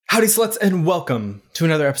Howdy sluts and welcome to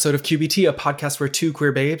another episode of QBT, a podcast where two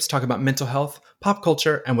queer babes talk about mental health, pop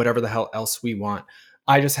culture, and whatever the hell else we want.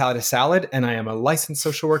 I just had a salad and I am a licensed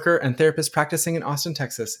social worker and therapist practicing in Austin,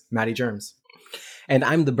 Texas, Maddie Germs. And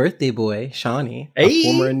I'm the birthday boy, Shawnee, Hey.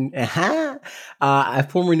 a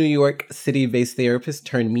former New York City-based therapist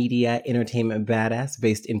turned media entertainment badass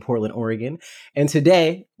based in Portland, Oregon. And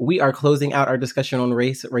today, we are closing out our discussion on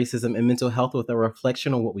race, racism, and mental health with a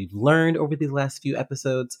reflection on what we've learned over these last few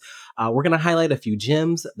episodes. We're going to highlight a few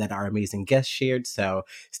gems that our amazing guests shared, so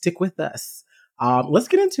stick with us. Let's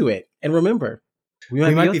get into it. And remember, we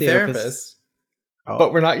might be therapists.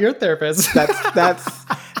 But we're not your therapist.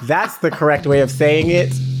 That's the correct way of saying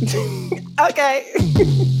it. Okay.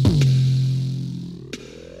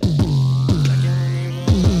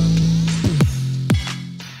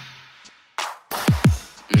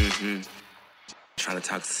 Trying to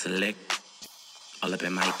talk slick, all up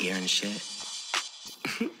in my ear and shit.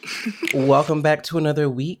 Welcome back to another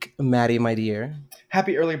week, Maddie, my dear.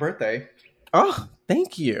 Happy early birthday. Oh,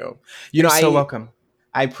 thank you. You're so welcome.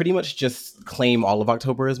 I pretty much just claim all of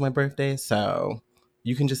October as my birthday, so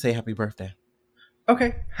you can just say happy birthday.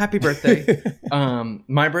 Okay, happy birthday.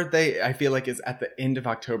 My birthday, I feel like, is at the end of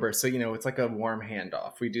October, so it's like a warm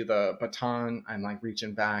handoff. We do the baton. I'm like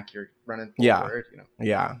reaching back. You're running forward.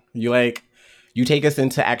 Yeah. You take us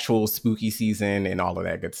into actual spooky season and all of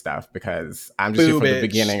that good stuff because I'm just here for the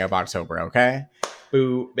beginning of October. Okay.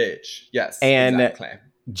 Boo, bitch. Yes. And exactly.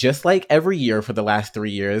 Just like every year for the last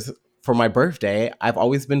 3 years, for my birthday, I've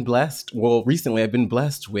always been blessed. Well, recently I've been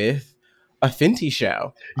blessed with a Fenty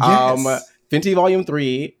show. Yes. Fenty Volume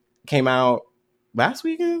 3 came out last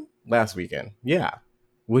weekend. Yeah.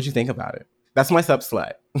 What'd you think about it? That's my sub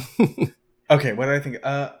slut. Okay. What did I think?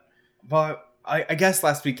 Well, I guess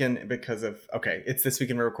last weekend because of, it's this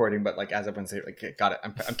weekend we're recording, but like as of Wednesday, like got it.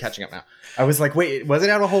 I'm catching up now. I was like, wait, was it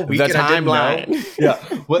out a whole week? The timeline. Yeah.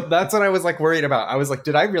 That's what I was like worried about. I was like,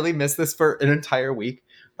 did I really miss this for an entire week?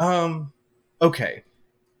 Okay.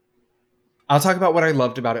 I'll talk about what I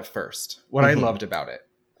loved about it first. I loved about it.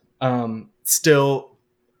 Still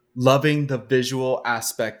loving the visual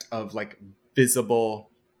aspect of like visible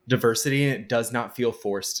diversity, and it does not feel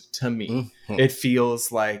forced to me. It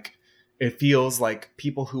feels like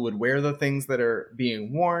people who would wear the things that are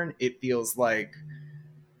being worn. It feels like,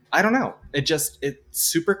 I don't know. It's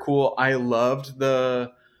super cool. I loved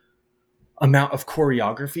the amount of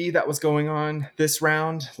choreography that was going on this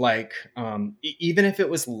round. Like, even if it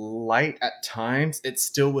was light at times, it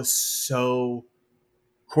still was so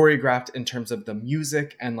choreographed in terms of the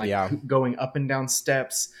music and like going up and down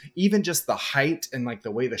steps, even just the height and like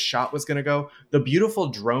the way the shot was going to go, the beautiful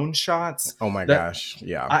drone shots. Oh my gosh.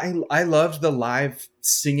 Yeah. I loved the live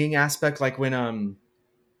singing aspect. Like when,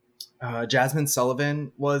 Jasmine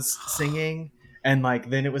Sullivan was singing and like,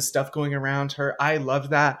 then it was stuff going around her. I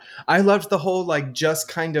loved that. I loved the whole, like, just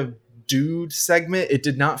kind of dude segment. It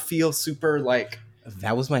did not feel super like,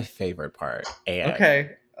 that was my favorite part. And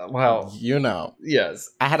okay. Well, yes,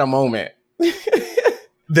 I had a moment.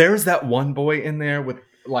 There's that one boy in there with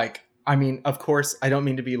like, I mean, of course, I don't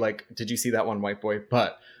mean to be like, did you see that one white boy?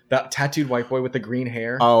 But that tattooed white boy with the green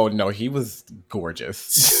hair. Oh no, he was gorgeous.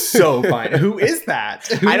 So fine. Who is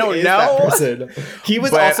that? I don't know. That person? He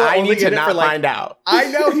was also I only need to in it not for like, find out.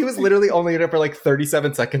 I know he was literally only in it for like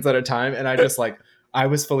 37 seconds at a time, and I just like, I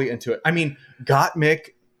was fully into it. I mean,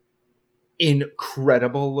 Gottmik,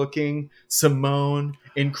 incredible looking. Simone,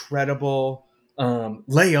 incredible.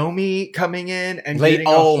 Laomi coming in and getting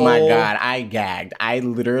my god, I gagged. I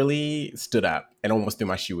literally stood up and almost threw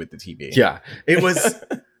my shoe at the TV. Yeah, it was.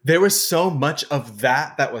 There was so much of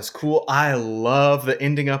that was cool. I love the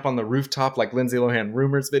ending up on the rooftop, like Lindsay Lohan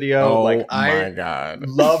Rumors video. Oh like, my god,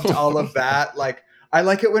 loved all of that. Like, I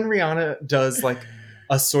like it when Rihanna does like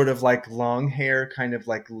a sort of like long hair, kind of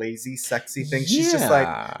like lazy, sexy thing. She's just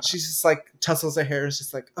like tussles her hair. It's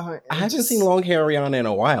just like, oh, I haven't seen long hair Rihanna in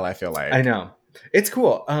a while. I feel like I know it's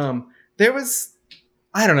cool. There was,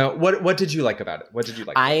 I don't know, what did you like about it? What did you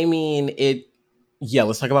like? I mean,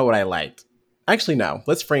 let's talk about what I liked. Actually, no.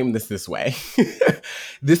 Let's frame this way.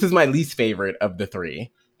 This is my least favorite of the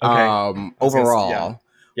three. Okay. Overall.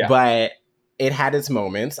 Yeah. But it had its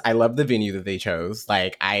moments. I love the venue that they chose.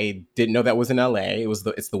 Like, I didn't know that was in LA. It's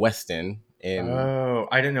the Westin in. Oh,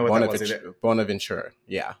 I didn't know what that was either. Bonaventura.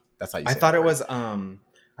 Yeah, that's how you say it. I thought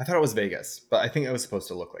it was Vegas, but I think it was supposed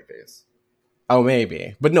to look like Vegas. Oh,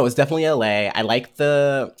 maybe. But no, it's definitely LA. I like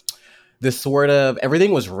the sort of,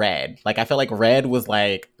 everything was red. Like, I felt like red was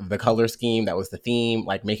like the color scheme. That was the theme.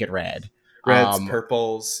 Like, make it red. Reds,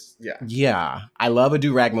 purples. Yeah. Yeah. I love a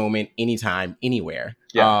do-rag moment anytime, anywhere.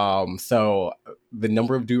 Yeah. So the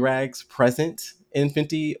number of do-rags present in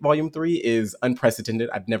Fenty Volume 3 is unprecedented.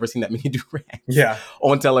 I've never seen that many do-rags Yeah.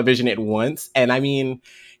 on television at once. And I mean,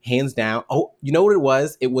 hands down. Oh, you know what it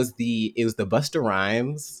was? It was the Busta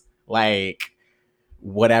Rhymes, like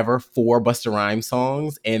whatever, 4 Busta Rhymes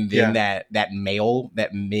songs. And then that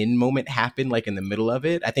men moment happened like in the middle of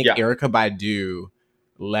it. I think Erykah Badu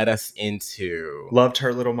led us into... Loved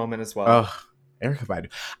her little moment as well. Oh, Erykah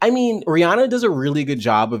Badu. I mean, Rihanna does a really good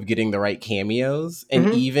job of getting the right cameos.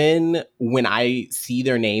 And even when I see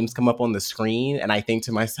their names come up on the screen and I think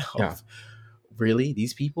to myself, really?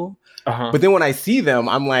 These people? But then when I see them,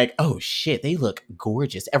 I'm like, oh shit, they look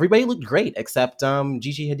gorgeous. Everybody looked great except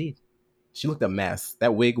Gigi Hadid. She looked a mess.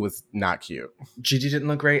 That wig was not cute. Gigi didn't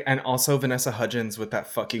look great. And also Vanessa Hudgens with that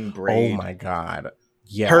fucking braid. Oh my God.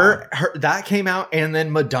 Yeah. Her that came out, and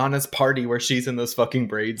then Madonna's party where she's in those fucking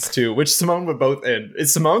braids too, which Simone were both in.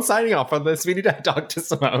 Is Simone signing off on this? We need to talk to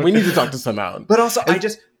Simone. We need to talk to Simone. But also,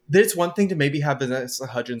 there's one thing to maybe have Vanessa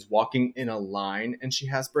Hudgens walking in a line and she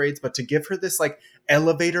has braids, but to give her this like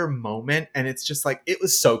elevator moment, and it's just like, it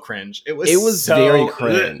was so cringe. It was so very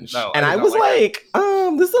cringe. No, and I was like,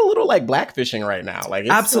 this is a little like blackfishing right now. Like,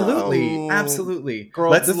 it's, absolutely.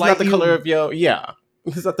 Girl, this is not the color of your,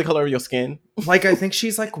 is that the color of your skin? Like, I think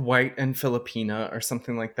she's like white and Filipina or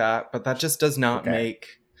something like that, but that just does not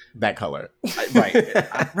make that color.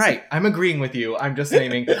 Right. I'm agreeing with you. I'm just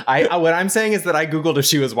naming. What I'm saying is that I Googled if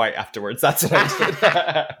she was white afterwards. That's what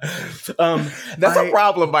I did. That's a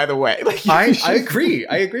problem, by the way. Like, I agree.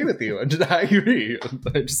 I agree with you. I agree.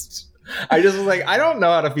 I just was like, I don't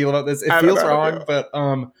know how to feel about this. It feels wrong, but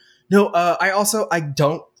no. I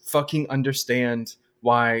don't fucking understand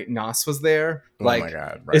why Nas was there. Like, oh my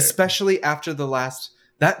God, right. Especially after the last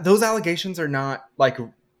those allegations are not like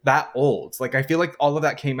that old. Like, I feel like all of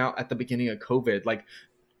that came out at the beginning of COVID. Like,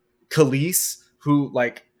 Khalees, who,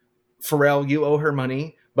 like, Pharrell, you owe her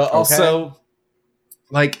money, but also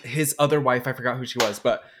like his other wife, I forgot who she was,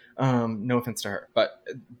 but no offense to her, but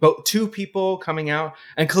both 2 people coming out,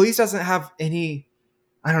 and Khalees doesn't have any.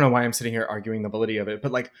 I don't know why I'm sitting here arguing the validity of it,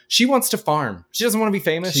 but like, she wants to farm. She doesn't want to be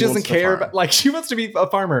famous. She doesn't care, but like, she wants to be a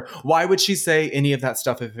farmer. Why would she say any of that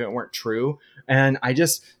stuff if it weren't true? And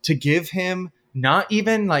to give him not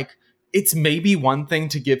even like, it's maybe one thing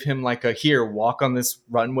to give him like here, walk on this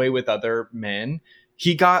runway with other men.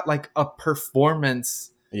 He got like a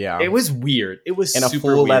performance. Yeah. It was weird. It was in a super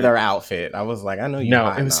full weird. Leather outfit. I was like, I know you. No,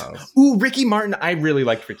 it was. Ooh, Ricky Martin. I really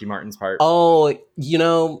liked Ricky Martin's part. Oh,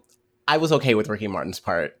 I was okay with Ricky Martin's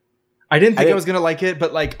part. I didn't think I was going to like it,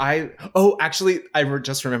 but like actually, I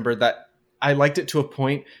just remembered that I liked it to a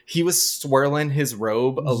point. He was swirling his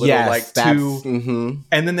robe a little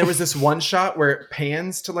and then there was this one shot where it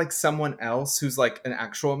pans to like someone else who's like an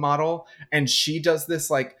actual model, and she does this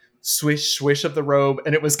like swish swish of the robe,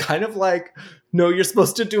 and it was kind of like, no, you're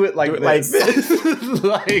supposed to do it like this.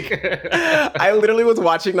 Like, I literally was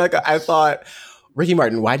watching, like, I thought, Ricky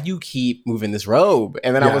Martin, why do you keep moving this robe?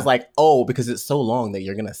 And then I was like, oh, because it's so long that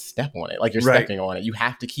you're going to step on it. Like, you're stepping on it. You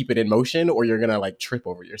have to keep it in motion or you're going to like trip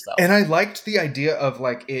over yourself. And I liked the idea of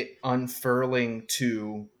like it unfurling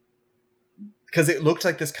because it looked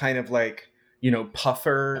like this kind of like,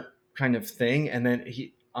 puffer kind of thing. And then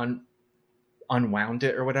he unwound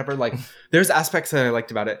it or whatever. Like, there's aspects that I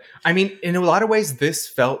liked about it. I mean, in a lot of ways, this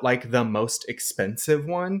felt like the most expensive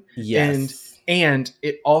one. Yes. And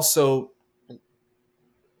it also...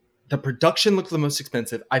 the production looked the most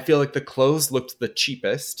expensive. I feel like the clothes looked the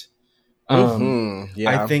cheapest.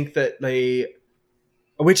 I think that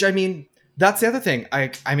which I mean, that's the other thing.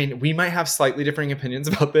 I mean, we might have slightly differing opinions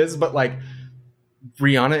about this, but like,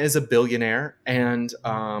 Rihanna is a billionaire, and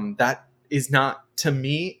that is not, to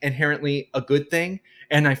me, inherently a good thing.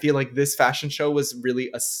 And I feel like this fashion show was really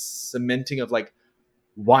a cementing of like,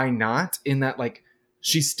 why not? In that, like,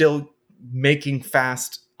 she's still making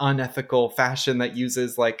fast, unethical fashion that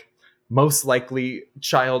uses like most likely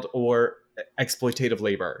child or exploitative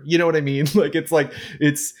labor. You know what I mean? Like, it's like,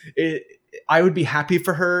 I would be happy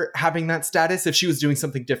for her having that status if she was doing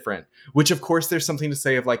something different, which of course there's something to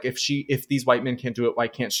say of like, if these white men can't do it, why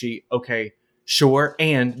can't she? Okay, sure.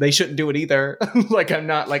 And they shouldn't do it either. Like, I'm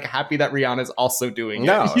not like happy that Rihanna's also doing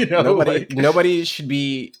it. Nobody should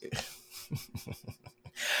be.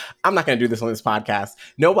 I'm not going to do this on this podcast.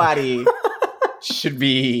 Nobody should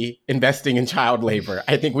be investing in child labor.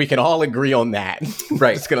 I think we can all agree on that.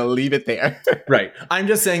 Right. Just going to leave it there. Right. I'm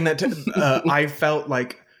just saying that I felt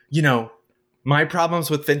like, my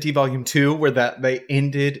problems with Fenty Volume 2 were that they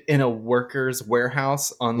ended in a worker's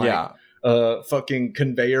warehouse on like a fucking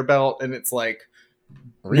conveyor belt. And it's like,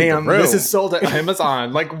 ma'am, this is sold at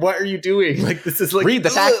Amazon. Like, what are you doing? Like, this is like... read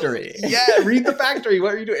the factory. Yeah, read the factory.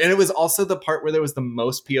 What are you doing? And it was also the part where there was the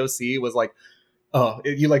most POC was like,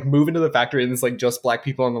 you like move into the factory and there's like just black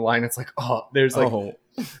people on the line. It's like, there's like, Oh.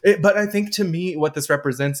 But I think to me, what this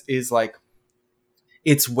represents is like,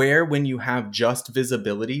 it's where when you have just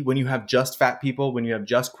visibility, when you have just fat people, when you have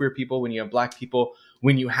just queer people, when you have black people,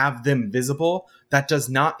 when you have them visible, that does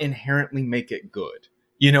not inherently make it good.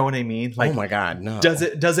 You know what I mean? Like, oh my God, no. Does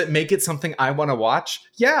it make it something I want to watch?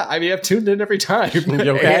 Yeah, I mean, I've tuned in every time.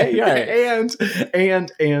 Okay, yeah.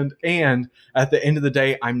 And at the end of the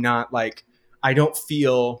day, I'm not like, I don't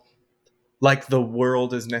feel like the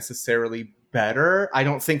world is necessarily better. I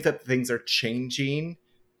don't think that things are changing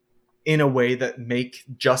in a way that make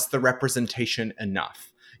just the representation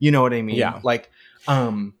enough. You know what I mean? Yeah. Like, but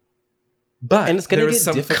and it's gonna there was get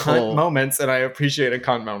some difficult cunt moments, and I appreciate a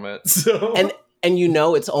cunt moment. So and you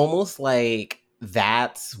know, it's almost like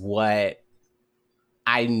that's what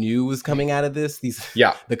I knew was coming out of this. The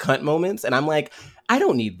cunt moments, and I'm like, I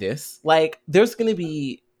don't need this. Like, there's gonna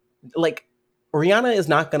be like, Rihanna is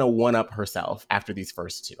not gonna one up herself after these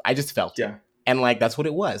first two. I just felt it. And like, that's what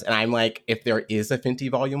it was. And I'm like, if there is a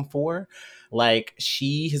Fenty Volume 4, like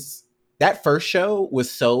that first show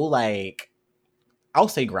was so like, I'll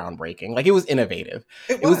say groundbreaking. Like, it was innovative.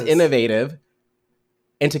 It was innovative.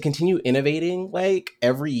 And to continue innovating like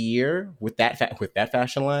every year with that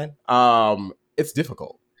fashion line, it's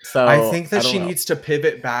difficult. So I think that she know. needs to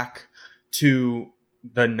pivot back to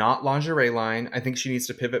the not lingerie line. I think she needs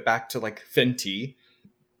to pivot back to like Fenty.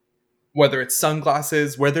 Whether it's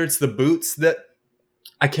sunglasses, whether it's the boots that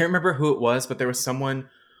I can't remember who it was, but there was someone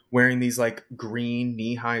wearing these like green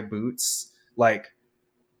knee-high boots. Like,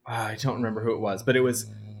 I don't remember who it was, but it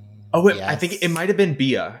was. Yes. I think it might have been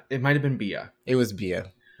Bia. It was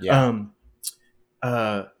Bia. Yeah.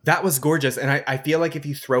 That was gorgeous, and I feel like if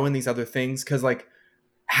you throw in these other things, because like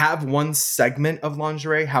have one segment of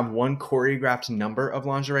lingerie, have one choreographed number of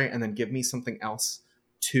lingerie, and then give me something else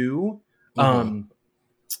too. Mm-hmm.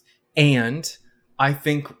 And I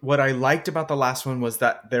think what I liked about the last one was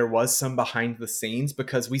that there was some behind the scenes,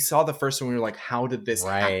 because we saw the first one, we were like, how did this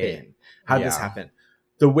happen? How did this happen?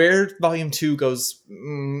 The where Volume 2 goes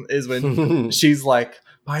is when she's like,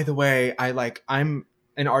 by the way, I'm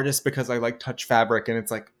an artist because I like touch fabric. And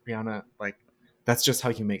it's like, Rihanna, like, that's just how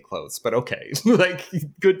you make clothes. But okay, like,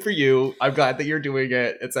 good for you. I'm glad that you're doing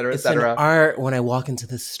it, et cetera, et cetera. It's an art when I walk into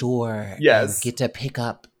the store. Yes. And get to pick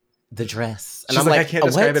up the dress. And she's like, I can't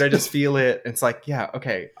describe it. I just feel it. It's like, yeah,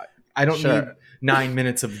 okay. I don't need 9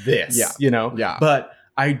 minutes of this, you know? Yeah. But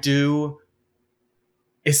I do,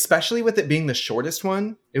 especially with it being the shortest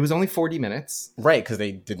one, it was only 40 minutes. Right, because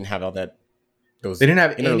they didn't have all that. They didn't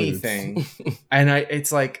have anything. And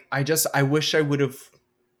it's like, I wish I would have,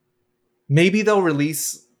 maybe they'll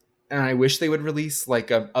release, and I wish they would release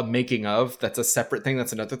like a making of that's a separate thing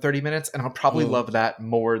that's another 30 minutes, and I'll probably love that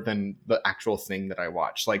more than the actual thing that I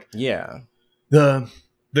watched. Like, the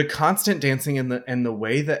constant dancing and the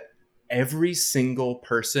way that every single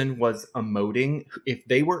person was emoting. If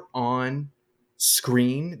they were on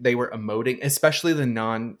screen, they were emoting, especially the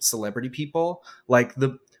non-celebrity people, like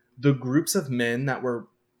the groups of men that were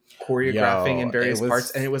choreographing in various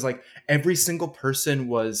parts. And it was like every single person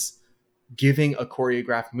was giving a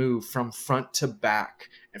choreographed move from front to back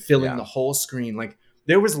and filling the whole screen. Like,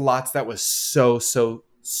 there was lots that was so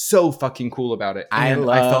fucking cool about it. And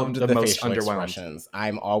I felt the most underwhelmed expressions.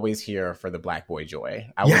 I'm always here for the Black Boy joy.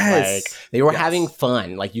 I was like, they were having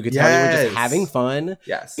fun. Like, you could tell they were just having fun.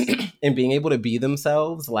 Yes. And being able to be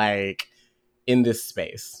themselves, like, in this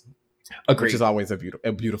space. Agreed. Which is always a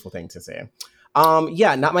beautiful thing to say.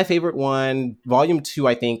 Not my favorite one. Volume 2,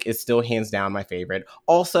 I think, is still hands down my favorite.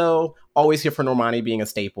 Also, always here for Normani being a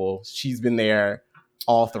staple. She's been there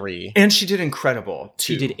all three. And she did incredible,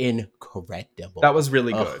 too. She did incredible. That was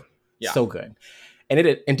really good. Yeah. So good.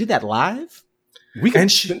 And did that live? We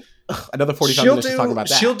could another 45 minutes just talking about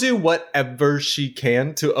that. She'll do whatever she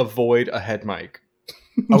can to avoid a head mic.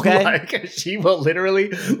 Okay. Like, she will literally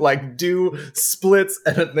like do splits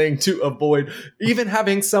and a thing to avoid even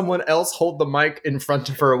having someone else hold the mic in front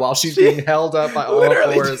of her while she's being held up by all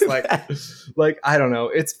fours. Like, I don't know.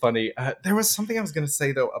 It's funny. There was something I was going to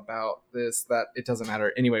say though about this that it doesn't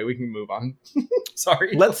matter. Anyway, we can move on.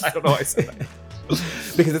 Sorry. I don't know why I said that.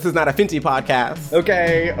 Because this is not a Fenty podcast.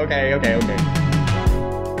 Okay.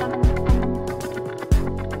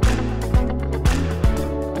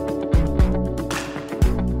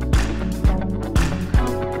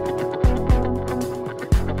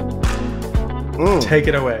 Take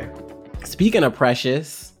it away. Speaking of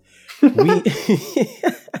Precious, we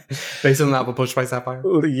based on the album Pushed by Sapphire.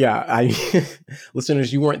 Yeah,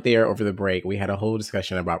 listeners, you weren't there over the break. We had a whole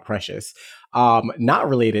discussion about Precious, not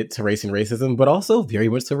related to race and racism, but also very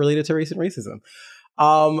much so related to race and racism.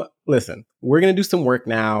 Listen, we're gonna do some work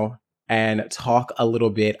now and talk a little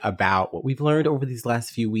bit about what we've learned over these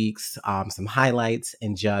last few weeks, some highlights,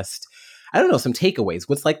 and just I don't know, some takeaways.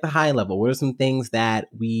 What's like the high level? What are some things that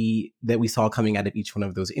we saw coming out of each one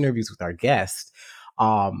of those interviews with our guests?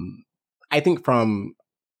 I think from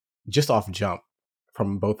just off jump,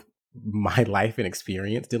 from both my life and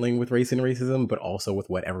experience dealing with race and racism, but also with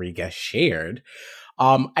what every guest shared,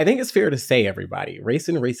 I think it's fair to say, everybody, race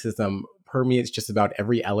and racism permeates just about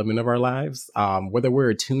every element of our lives, whether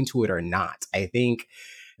we're attuned to it or not. I think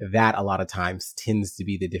that a lot of times tends to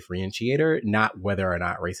be the differentiator, not whether or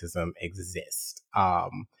not racism exists.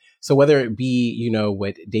 So whether it be,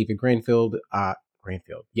 what David Granfield,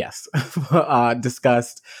 yes,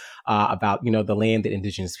 discussed about, the land that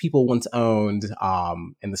Indigenous people once owned,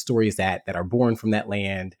 and the stories that are born from that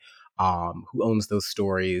land, who owns those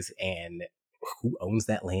stories and who owns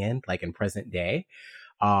that land, like in present day.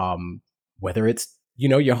 Whether it's,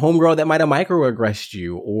 your homegirl that might have microaggressed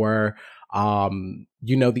you, or,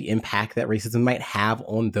 the impact that racism might have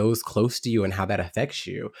on those close to you and how that affects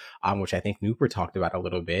you, which I think Nooper talked about a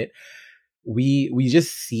little bit. We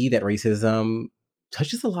just see that racism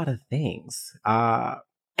touches a lot of things.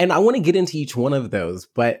 And I want to get into each one of those,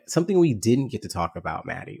 but something we didn't get to talk about,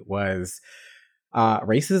 Maddie, was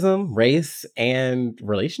racism, race, and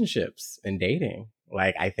relationships and dating.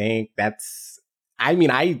 Like, I think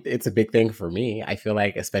it's a big thing for me. I feel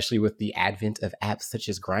like, especially with the advent of apps such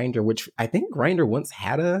as Grindr, which I think Grindr once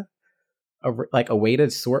had a way to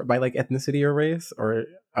sort by like ethnicity or race,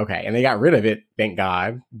 and they got rid of it, thank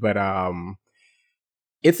God. But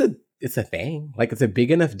it's a thing. Like, it's a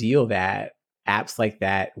big enough deal that apps like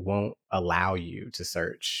that won't allow you to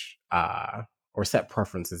search or set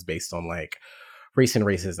preferences based on like race and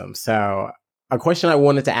racism. So a question I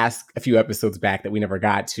wanted to ask a few episodes back that we never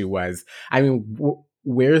got to was,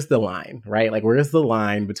 where's the line, right? Like, where's the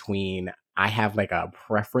line between I have like a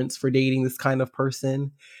preference for dating this kind of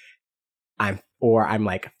person, I'm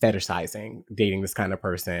like fetishizing dating this kind of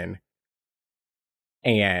person,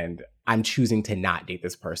 and I'm choosing to not date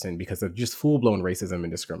this person because of just full-blown racism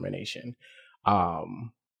and discrimination.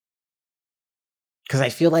 Because I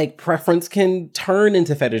feel like preference can turn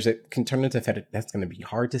into fetish. It can turn into fetish. That's going to be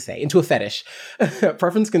hard to say. Into a fetish.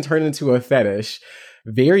 Preference can turn into a fetish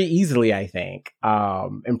very easily, I think.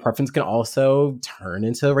 And preference can also turn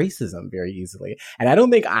into racism very easily. And I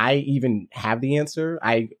don't think I even have the answer.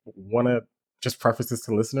 I want to just preface this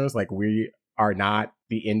to listeners. Like, we are not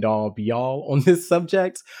the end all be all on this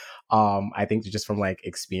subject. I think just from like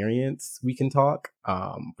experience, we can talk.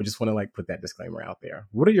 But just want to like put that disclaimer out there.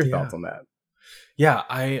 What are your thoughts on that? Yeah,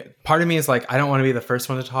 part of me is like, I don't want to be the first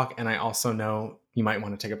one to talk, and I also know you might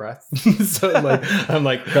want to take a breath. So like, I'm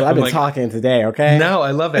like, girl, I've been talking today, okay? No,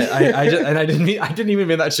 I love it. I didn't even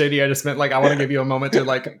mean that shady. I just meant like, I want to give you a moment to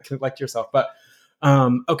like collect yourself. But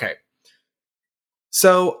okay.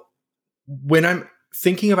 So when I'm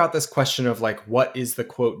thinking about this question of like, what is the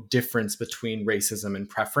quote difference between racism and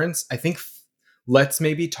preference, I think let's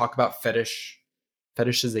maybe talk about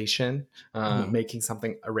fetishization, making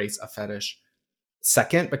something a race a fetish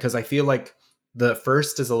second, because I feel like the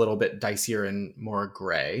first is a little bit dicier and more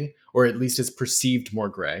gray, or at least is perceived more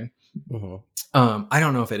gray. I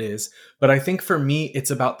don't know if it is, but I think for me,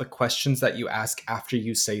 it's about the questions that you ask after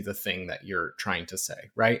you say the thing that you're trying to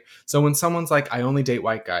say, right? So when someone's like, I only date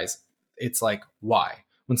white guys, it's like, why?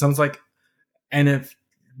 When someone's like, and if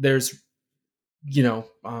there's,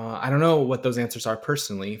 I don't know what those answers are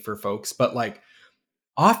personally for folks, but like,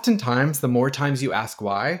 oftentimes, the more times you ask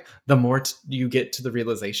why, the more you get to the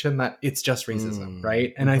realization that it's just racism,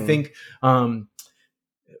 right? And I think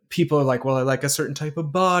people are like, well, I like a certain type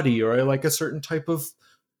of body, or I like a certain type of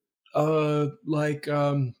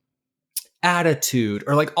attitude,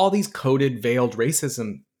 or like all these coded, veiled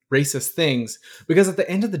racist things. Because at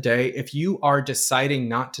the end of the day, if you are deciding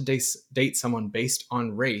not to date someone based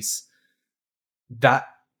on race, that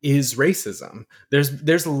is racism.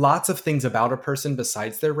 There's lots of things about a person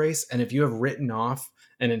besides their race, and if you have written off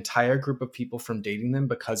an entire group of people from dating them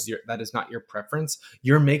because that is not your preference,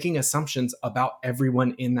 you're making assumptions about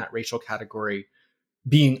everyone in that racial category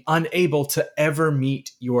being unable to ever meet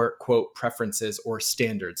your quote preferences or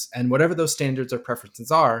standards, and whatever those standards or preferences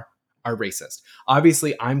are racist.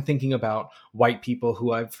 Obviously, I'm thinking about white people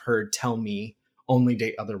who I've heard tell me only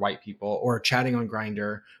date other white people, or chatting on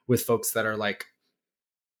Grindr with folks that are like,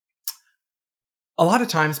 a lot of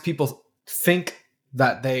times people think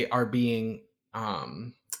that they are being,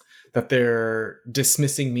 that they're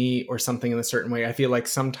dismissing me or something in a certain way. I feel like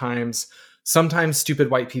sometimes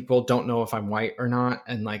stupid white people don't know if I'm white or not.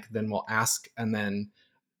 And like, then we'll ask, and then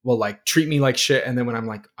will like treat me like shit. And then when I'm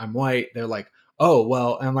like, I'm white, they're like, oh,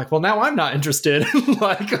 well, and I'm like, well, now I'm not interested.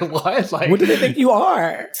 Like, what? Like, What do they think you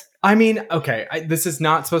are? I mean, okay, this is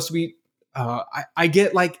not supposed to be, I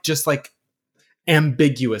get like, just like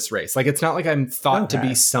ambiguous race. Like, it's not like I'm thought to Okay.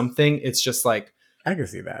 be something. It's just like, I can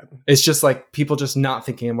see that. it's just like people just not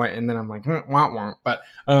thinking I'm white. And then I'm like, wah, wah. But,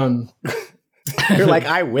 You're like,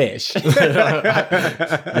 I wish. yeah,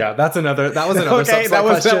 that was another Okay, that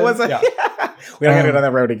was question. Yeah. We don't go down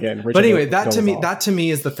that road again. But anyway, that to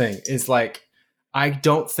me is the thing, is like, I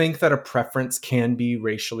don't think that a preference can be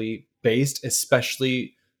racially based,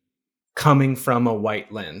 especially coming from a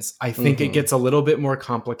white lens. I think it gets a little bit more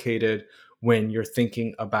complicated when you're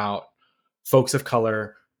thinking about folks of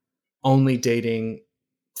color only dating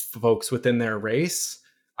folks within their race.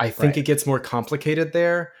 I think it gets more complicated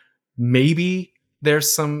there. Maybe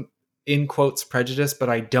there's some, in quotes, prejudice, but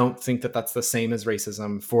I don't think that that's the same as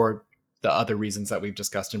racism for the other reasons that we've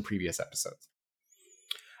discussed in previous episodes.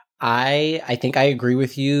 I think I agree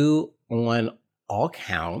with you on all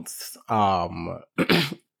counts.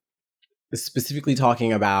 Specifically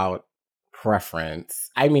talking about preference.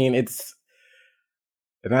 I mean, it's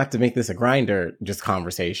not to make this a grinder just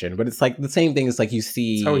conversation, but it's like the same thing as like you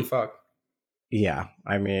see. It's how we fuck. Yeah,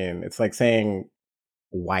 I mean, it's like saying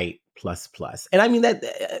white plus. And I mean that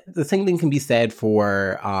the same thing can be said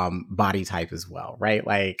for body type as well, right?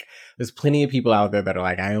 Like there's plenty of people out there that are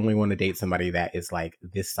like, I only want to date somebody that is like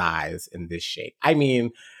this size and this shape. I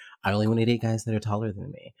mean, I only want to date guys that are taller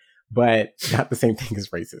than me, but not the same thing as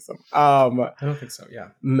racism. I don't think so. Yeah.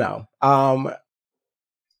 No.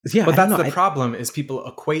 Yeah, but that's the problem, is people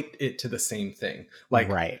equate it to the same thing. Like,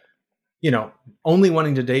 right. You know, only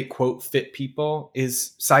wanting to date, quote, fit people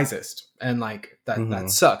is sizist. And like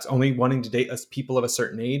that sucks. Only wanting to date people of a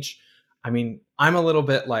certain age. I mean, I'm a little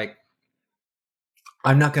bit like,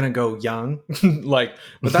 I'm not going to go young. Like,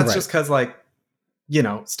 but that's just because like, you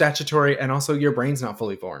know, statutory, and also your brain's not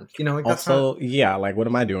fully formed. You know, like that's also, yeah, like what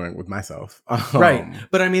am I doing with myself? Right.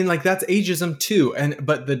 But I mean, like that's ageism too.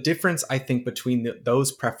 But the difference, I think, between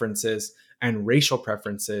those preferences and racial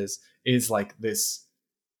preferences is like this.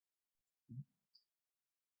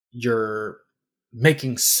 You're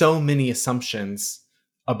making so many assumptions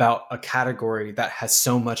about a category that has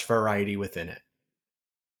so much variety within it.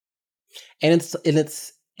 And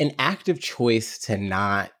it's an active choice to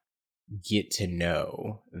not get to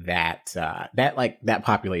know that that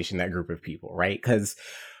population, that group of people, right? Because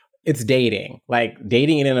it's dating. Like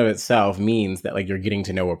dating in and of itself means that like you're getting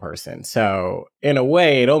to know a person. So in a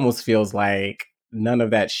way, it almost feels like none of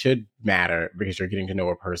that should matter because you're getting to know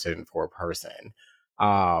a person for a person.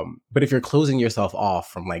 But if you're closing yourself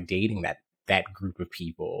off from like dating that group of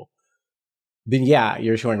people, then yeah,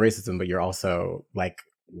 you're showing racism, but you're also like,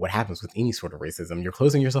 what happens with any sort of racism, you're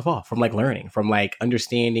closing yourself off from like learning, from like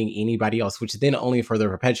understanding anybody else, which then only further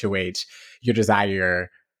perpetuates your desire,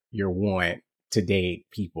 your want to date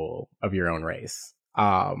people of your own race.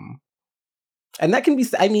 And that can be,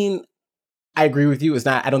 I mean, I agree with you.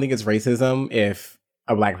 I don't think it's racism if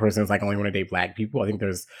a Black person is like, I only want to date Black people. I think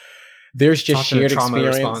there's just shared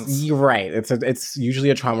experience. Response. You're right. It's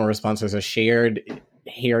usually a trauma response. There's a shared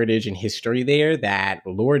heritage and history there that,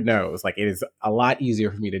 Lord knows, like it is a lot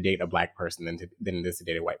easier for me to date a Black person than it is to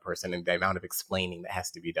date a white person, and the amount of explaining that has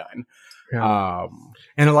to be done. Yeah.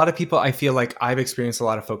 And a lot of people, I feel like I've experienced a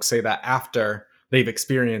lot of folks say that after they've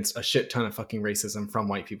experienced a shit ton of fucking racism from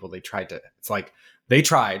white people, it's like they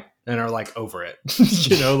tried and are like over it.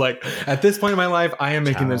 You know, like at this point in my life, I am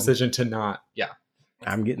making the decision to not. Yeah.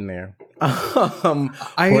 I'm getting there.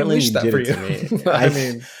 I wish that for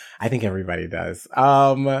you. I think everybody does.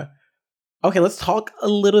 Okay, let's talk a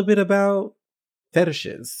little bit about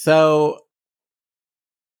fetishes. So,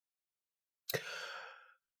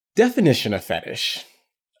 definition of fetish.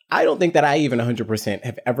 I don't think that I even 100%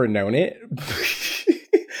 have ever known it.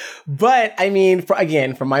 But I mean,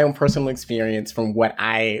 from my own personal experience, from what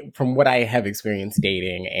I have experienced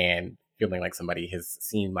dating and feeling like somebody has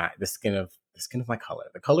seen the skin of my color,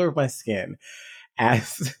 the color of my skin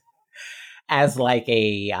as like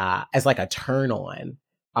a turn on.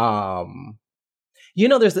 You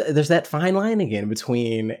know, there's that fine line again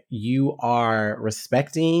between you are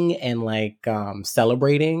respecting and like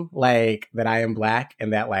celebrating like that I am Black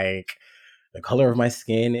and that like the color of my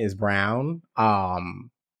skin is brown,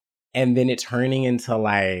 and then it turning into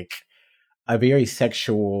like a very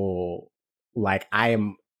sexual, like I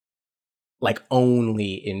am like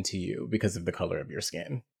only into you because of the color of your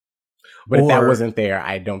skin. But if that wasn't there,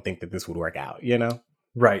 I don't think that this would work out, you know?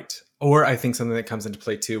 Right. Or I think something that comes into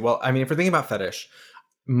play too. Well, I mean, if we're thinking about fetish,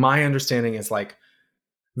 my understanding is like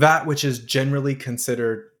that which is generally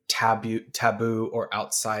considered taboo or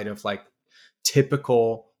outside of like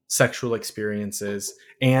typical sexual experiences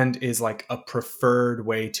and is like a preferred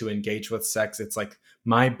way to engage with sex. It's like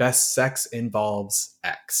my best sex involves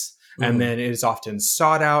X. And then it is often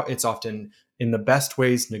sought out. It's often in the best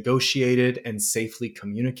ways negotiated and safely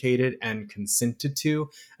communicated and consented to.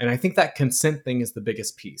 And I think that consent thing is the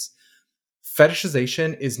biggest piece.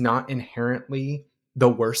 Fetishization is not inherently the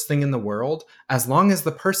worst thing in the world as long as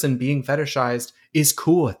the person being fetishized is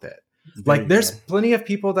cool with it. Like there's plenty of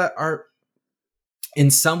people that are in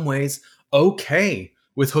some ways okay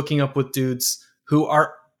with hooking up with dudes who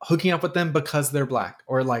are hooking up with them because they're Black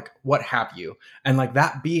or like what have you. And like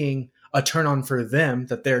that being a turn on for them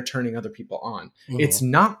that they're turning other people on. It's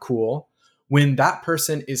not cool when that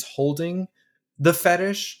person is holding the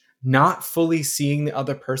fetish, not fully seeing the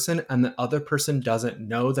other person, and the other person doesn't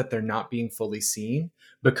know that they're not being fully seen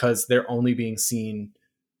because they're only being seen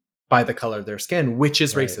by the color of their skin, which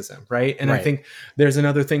is racism, right? And I think there's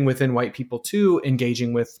another thing within white people too,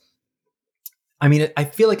 engaging with, I mean, I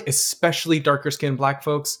feel like especially darker skinned Black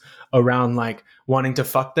folks around like wanting to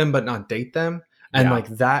fuck them but not date them. And like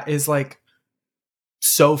that is like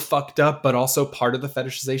so fucked up, but also part of the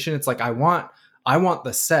fetishization. It's like, I want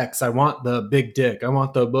the sex. I want the big dick. I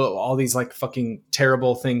want the all these like fucking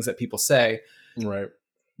terrible things that people say. Right.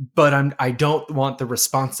 But I don't want the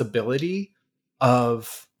responsibility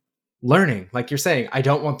of learning. Like you're saying, I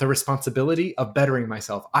don't want the responsibility of bettering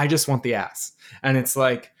myself. I just want the ass. And it's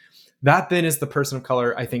like, that then is the person of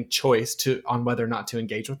color, I think, choice on whether or not to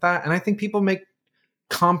engage with that. And I think people make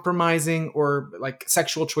compromising or like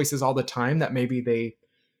sexual choices all the time that maybe they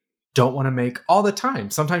don't want to make all the time.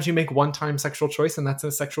 Sometimes you make one time sexual choice and that's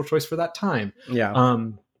a sexual choice for that time. Yeah.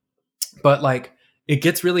 But like it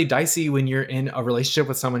gets really dicey when you're in a relationship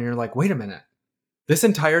with someone and you're like, wait a minute, this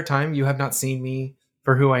entire time you have not seen me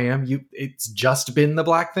for who I am. It's just been the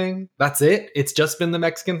Black thing. That's it. It's just been the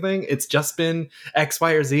Mexican thing. It's just been X,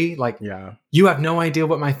 Y, or Z. Like, you have no idea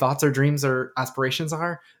what my thoughts or dreams or aspirations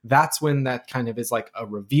are. That's when that kind of is like a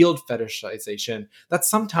revealed fetishization that's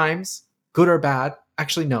sometimes good or bad.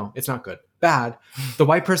 Actually, no, it's not good. Bad. The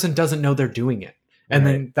white person doesn't know they're doing it. And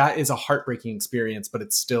then that is a heartbreaking experience, but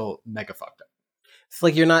it's still mega fucked up. It's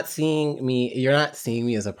like you're not seeing me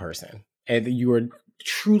as a person. And you are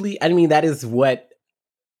truly, I mean, that is what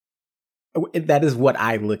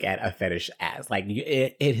I look at a fetish as. Like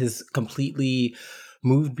it has completely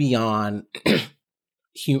moved beyond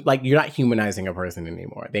like you're not humanizing a person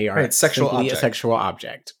anymore. They are a sexual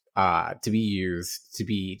object to be used to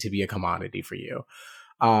be a commodity for you.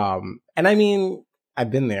 And I mean, I've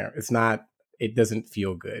been there. It doesn't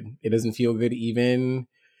feel good. It doesn't feel good even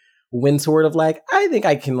when sort of like, I think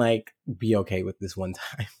I can like be okay with this one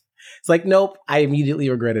time. It's like, nope, I immediately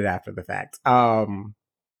regret it after the fact. Yeah,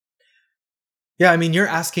 I mean, you're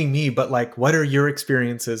asking me, but like, what are your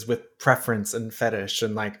experiences with preference and fetish?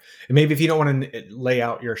 And like, maybe if you don't want to lay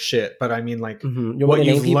out your shit, but I mean, like, what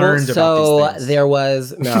you've learned about these things. There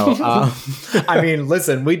was, no. I mean,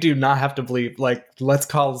 listen, we do not have to believe, like, let's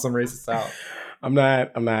call some racists out. I'm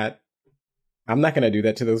not going to do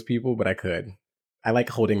that to those people, but I could. I like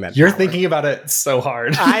holding that You're power. Thinking about it so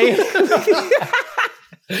hard.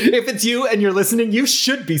 If it's you and you're listening, you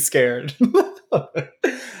should be scared.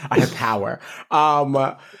 I have power.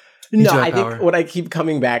 I think what I keep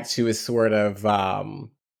coming back to is sort of,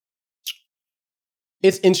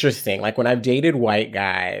 it's interesting. Like when I've dated white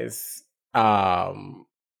guys,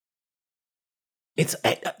 it's,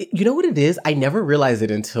 you know what it is? I never realized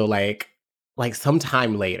it until like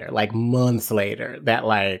sometime later, like months later, that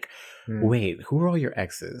like, wait, who are all your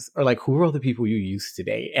exes? Or like, who are all the people you used to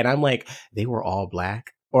date? And I'm like, they were all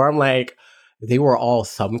Black. Or I'm like, they were all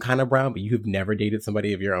some kind of brown, but you've never dated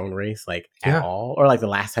somebody of your own race, like at all. Or like the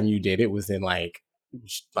last time you did it was in like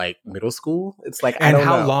middle school. It's like, and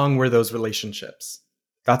how long were those relationships?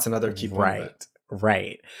 That's another key point.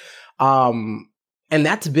 Right. And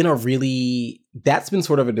that's been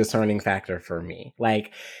sort of a discerning factor for me.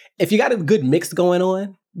 Like, if you got a good mix going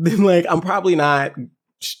on, then like I'm probably not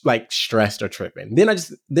like stressed or tripping. Then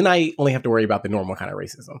I only have to worry about the normal kind of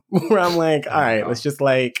racism where I'm like, all right, let's just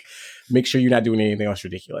like make sure you're not doing anything else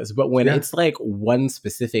ridiculous. But when it's like one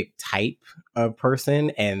specific type of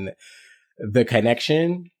person and the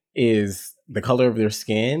connection is the color of their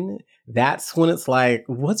skin, that's when it's like,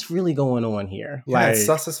 what's really going on here? Yeah, like, it's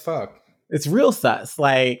sus as fuck. It's real sus.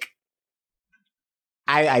 Like,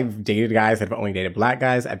 I've dated guys that have only dated Black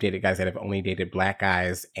guys. I've dated guys that have only dated Black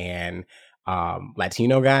guys and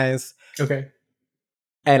Latino guys. Okay.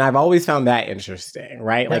 And I've always found that interesting,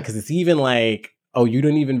 right? Like, because it's even like, oh, you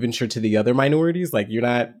don't even venture to the other minorities? Like, you're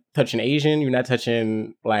not touching Asian, you're not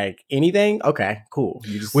touching like anything? Okay, cool.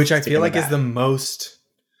 Which I feel like is the most,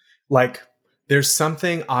 like, there's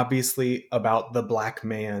something obviously about the Black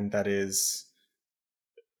man that is,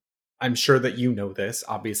 I'm sure that you know this,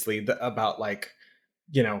 obviously, about like,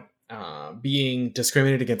 you know, being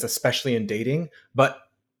discriminated against, especially in dating, but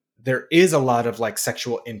there is a lot of like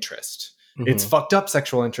sexual interest. It's fucked up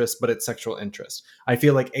sexual interest, but it's sexual interest. I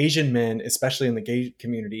feel like Asian men, especially in the gay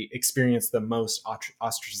community, experience the most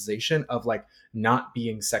ostracization of like not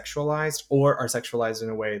being sexualized, or are sexualized in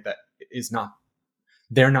a way that is not,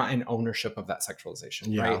 they're not in ownership of that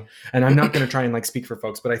sexualization. Right. And I'm not going to try and like speak for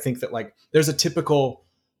folks, but I think that like there's a typical,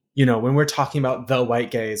 you know, when we're talking about the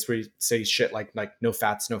white gays, we say shit like no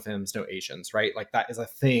fats, no femmes, no Asians, right? Like that is a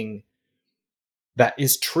thing that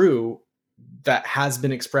is true, that has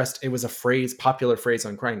been expressed. It was a phrase, popular phrase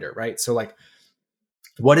on Grindr, right? So like,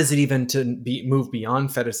 what is it even to be move beyond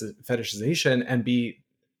fetishization and be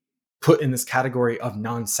put in this category of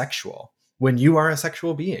non-sexual when you are a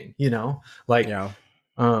sexual being, you know? Like,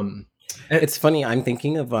 it's funny. I'm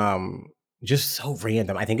thinking of just so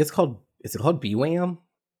random. I think it's called, is it called BWAM?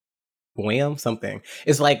 BWAM something.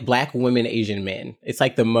 It's like Black women, Asian men. It's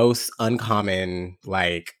like the most uncommon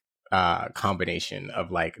like combination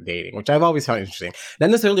of like dating, which I've always found interesting. Not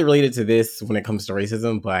necessarily related to this when it comes to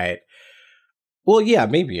racism, but well, yeah,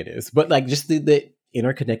 maybe it is. But like just the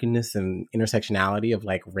interconnectedness and intersectionality of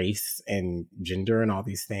like race and gender and all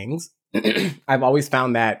these things. I've always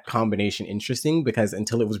found that combination interesting, because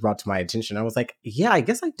until it was brought to my attention, I was like, yeah, I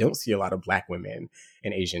guess I don't see a lot of Black women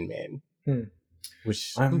and Asian men.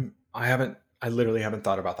 Which I literally haven't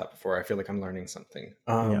thought about that before. I feel like I'm learning something.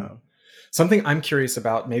 Something I'm curious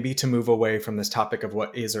about, maybe to move away from this topic of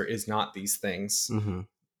what is or is not these things.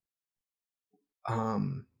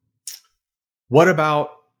 What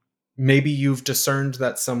about maybe you've discerned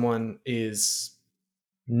that someone is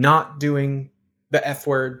not doing the F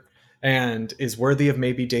word and is worthy of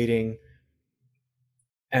maybe dating,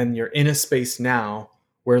 and you're in a space now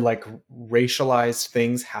where like racialized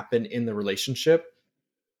things happen in the relationship,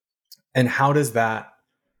 and how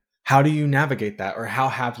do you navigate that, or how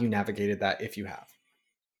have you navigated that if you have?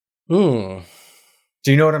 Do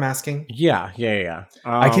you know what I'm asking? Yeah.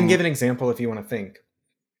 I can give an example if you want to think.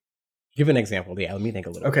 Give an example. Yeah, let me think a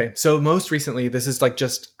little. Okay, so most recently, this is like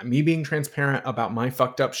just me being transparent about my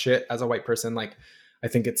fucked up shit as a white person. Like, I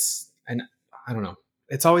think it's, and I don't know.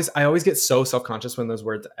 I always get so self-conscious when those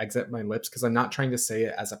words exit my lips, because I'm not trying to say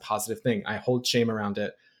it as a positive thing. I hold shame around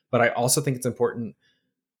it, but I also think it's important,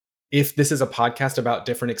 if this is a podcast about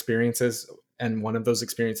different experiences, and one of those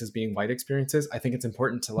experiences being white experiences, I think it's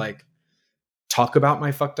important to like talk about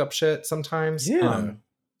my fucked up shit sometimes. Yeah.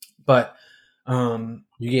 But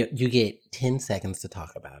you get 10 seconds to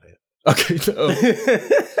talk about it. Okay.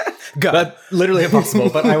 That's literally impossible,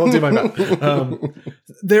 but I will do my best.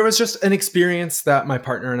 There was just an experience that my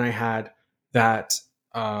partner and I had, that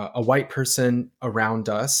a white person around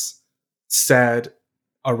us said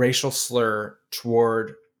a racial slur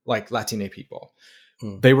toward like Latine people.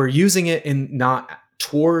 They were using it in not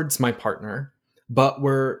towards my partner, but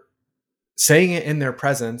were saying it in their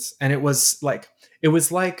presence. And it was like,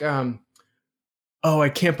 oh, I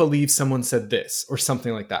can't believe someone said this, or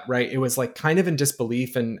something like that. Right. It was like kind of in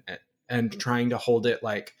disbelief and trying to hold it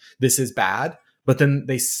like this is bad. But then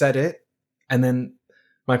they said it. And then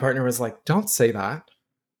my partner was like, don't say that.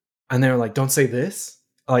 And they were like, don't say this.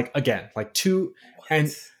 Like, again, like two. What?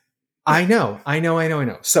 And I know.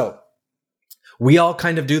 So we all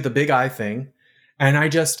kind of do the big eye thing. And I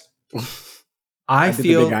feel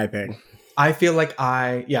the big eye thing. I feel like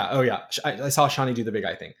I saw Shani do the big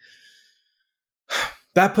eye thing.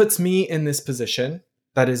 That puts me in this position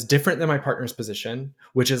that is different than my partner's position,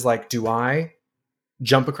 which is like, do I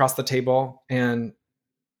jump across the table and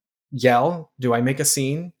yell? Do I make a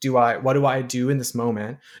scene? What do I do in this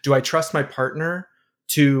moment? Do I trust my partner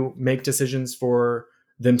to make decisions for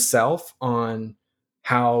themselves on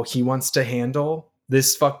how he wants to handle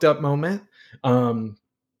this fucked up moment?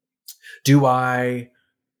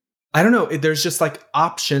 I don't know. There's just like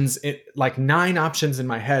options, like 9 options in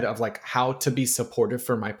my head of like how to be supportive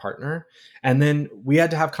for my partner. And then we had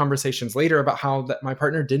to have conversations later about how that my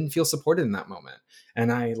partner didn't feel supported in that moment. And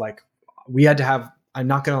I'm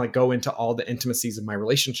not going to like go into all the intimacies of my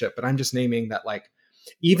relationship, but I'm just naming that, like,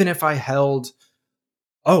 even if I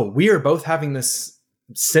we are both having this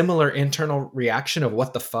similar internal reaction of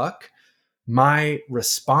what the fuck, my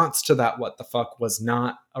response to that what the fuck was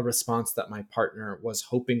not a response that my partner was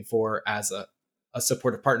hoping for as a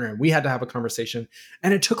supportive partner. And we had to have a conversation.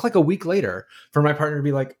 And it took like a week later for my partner to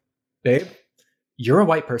be like, babe, you're a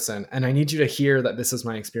white person, and I need you to hear that this is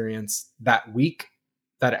my experience that week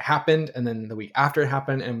that it happened, and then the week after it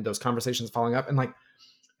happened, and those conversations following up. And like,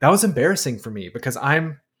 that was embarrassing for me, because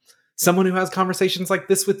I'm someone who has conversations like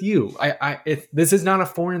this with you. This is not a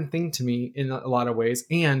foreign thing to me in a lot of ways,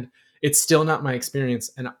 and it's still not my experience.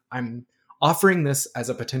 And I'm offering this as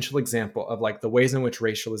a potential example of like the ways in which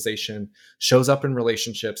racialization shows up in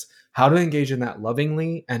relationships, how to engage in that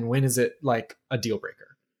lovingly, and when is it like a deal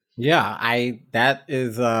breaker. Yeah, that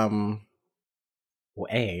is well,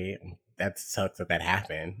 that sucks that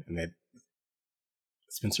happened and that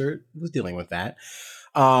Spencer was dealing with that.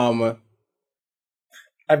 I've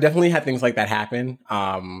definitely had things like that happen.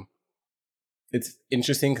 It's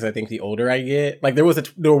interesting because I think the older I get, like there was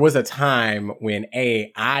a time when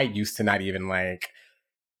I used to not even like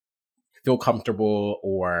feel comfortable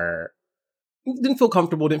or didn't feel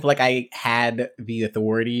like I had the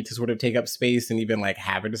authority to sort of take up space and even like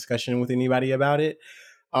have a discussion with anybody about it.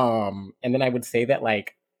 And then I would say that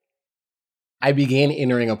like I began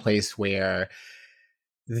entering a place where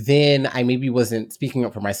then I maybe wasn't speaking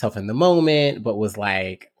up for myself in the moment, but was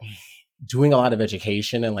like doing a lot of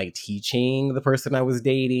education and like teaching the person I was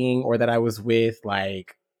dating or that I was with,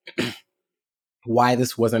 like why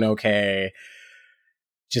this wasn't okay.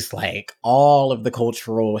 Just like all of the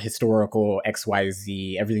cultural, historical,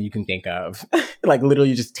 XYZ, everything you can think of, like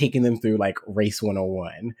literally just taking them through like race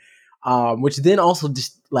 101. Which then also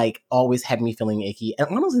just like always had me feeling icky. And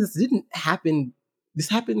honestly, this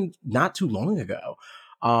happened not too long ago.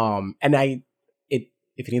 And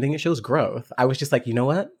if anything, it shows growth. I was just like, you know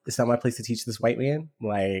what? It's not my place to teach this white man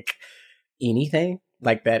like anything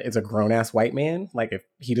like that is a grown ass white man. Like if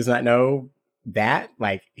he does not know that,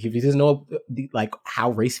 like if he doesn't know like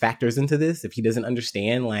how race factors into this, if he doesn't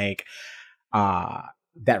understand like that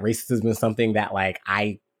racism is something that like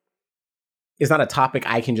it's not a topic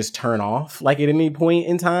I can just turn off like at any point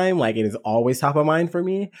in time. Like it is always top of mind for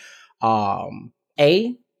me.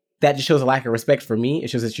 That just shows a lack of respect for me.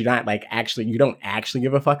 It shows that you don't actually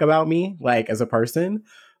give a fuck about me, like as a person.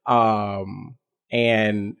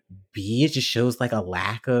 And B, it just shows like a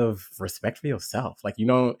lack of respect for yourself. Like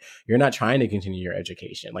you're not trying to continue your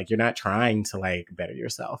education. Like you're not trying to like better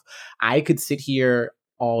yourself. I could sit here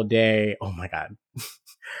all day. Oh my God.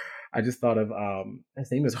 I just thought of,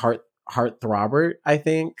 his name is Heartthrobbert, I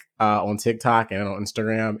think, on TikTok and on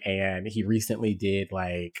Instagram. And he recently did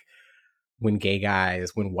like, when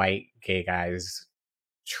white gay guys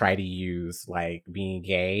try to use like being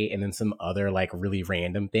gay and then some other like really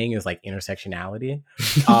random thing is like intersectionality.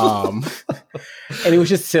 And it was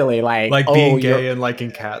just silly. Like being gay and liking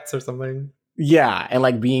cats or something. Yeah. And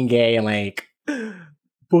like being gay and like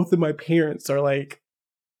both of my parents are like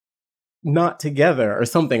not together or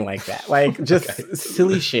something like that. Like just okay.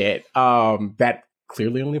 Silly shit. That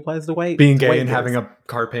clearly only applies to white. Being gay and having a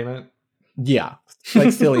car payment. Yeah,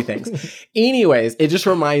 like silly things. Anyways, it just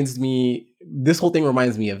this whole thing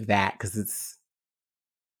reminds me of that because it's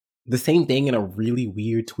the same thing in a really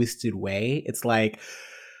weird, twisted way. It's like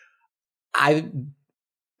I've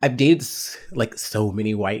dated like so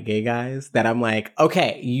many white gay guys that I'm like,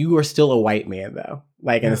 okay, you are still a white man though.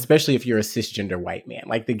 Like, and especially if you're a cisgender white man,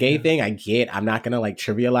 like the gay thing, I get. I'm not gonna like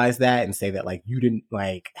trivialize that and say that like you didn't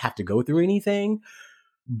like have to go through anything,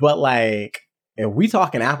 but like. If we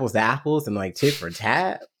talking apples to apples and like tit for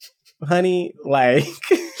tat, honey, like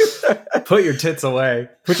put your tits away.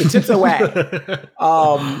 Put your tits away.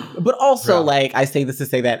 But also like I say this to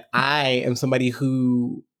say that I am somebody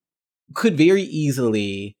who could very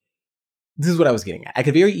easily, this is what I was getting at. I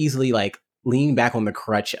could very easily like lean back on the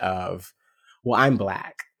crutch of, well, I'm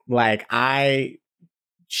Black. Like I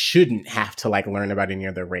shouldn't have to like learn about any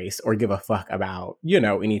other race or give a fuck about,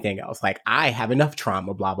 anything else. Like I have enough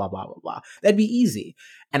trauma, blah, blah, blah, blah, blah. That'd be easy.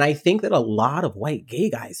 And I think that a lot of white gay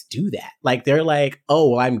guys do that. Like they're like,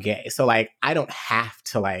 oh, well, I'm gay. So like, I don't have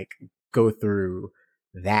to like go through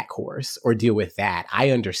that course or deal with that.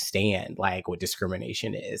 I understand like what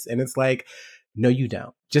discrimination is. And it's like, no, you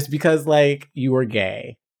don't. Just because like you are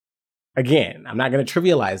gay. Again, I'm not going to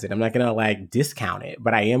trivialize it. I'm not going to like discount it,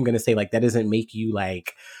 but I am going to say like that doesn't make you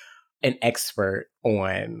like an expert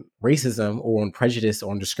on racism or on prejudice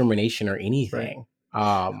or on discrimination or anything.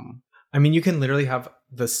 Right. I mean, you can literally have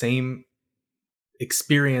the same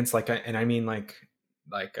experience,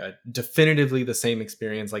 definitively the same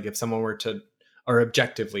experience. Like if someone were to, or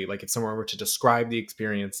objectively, like if someone were to describe the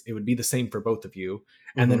experience, it would be the same for both of you,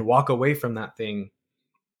 and then walk away from that thing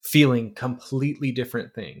feeling completely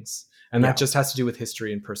different things. And that just has to do with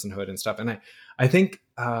history and personhood and stuff. And I think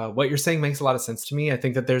what you're saying makes a lot of sense to me. I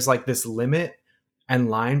think that there's like this limit and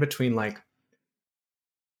line between like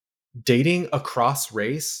dating across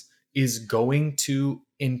race is going to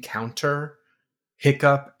encounter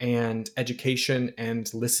hiccup and education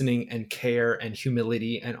and listening and care and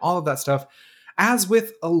humility and all of that stuff. as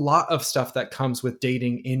with a lot of stuff that comes with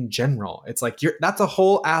dating in general. It's like that's a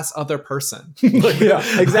whole ass other person. Yeah,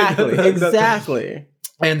 exactly.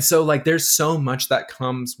 And so like there's so much that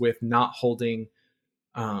comes with not holding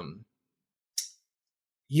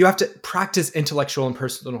you have to practice intellectual and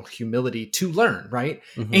personal humility to learn, right?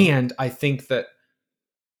 Mm-hmm. And I think that,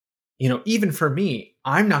 you know, even for me,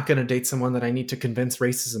 I'm not going to date someone that I need to convince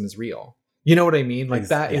racism is real. You know what I mean? Like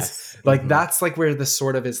that is like, that's like where this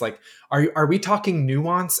sort of is like, are we talking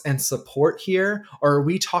nuance and support here? Or are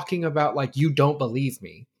we talking about like, you don't believe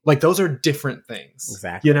me? Like those are different things.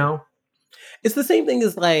 Exactly. You know? It's the same thing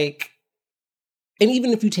as like, and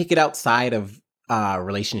even if you take it outside of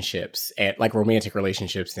relationships and like romantic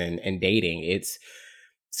relationships and dating, it's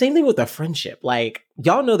same thing with a friendship. Like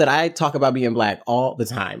y'all know that I talk about being Black all the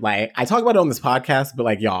time. Like I talk about it on this podcast, but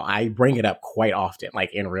like y'all, I bring it up quite often,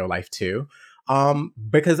 like in real life too.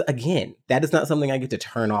 Because again, that is not something I get to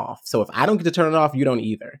turn off. So if I don't get to turn it off, you don't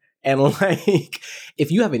either. And like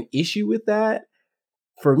if you have an issue with that,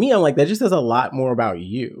 for me, I'm like, that just says a lot more about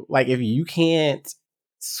you. Like if you can't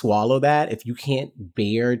swallow that, if you can't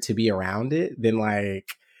bear to be around it, then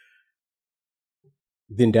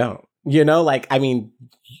don't, you know, like, I mean,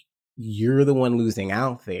 you're the one losing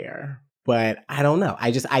out there. But I don't know.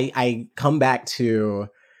 I come back to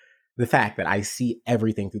the fact that I see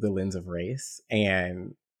everything through the lens of race.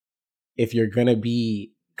 And if you're going to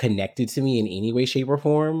be connected to me in any way, shape, or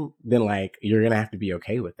form, then like, you're going to have to be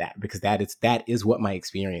okay with that, because that is what my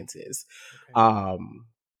experience is.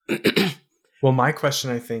 Okay. Well, my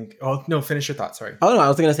question, I think... Oh, no, finish your thought. Sorry. Oh, no, I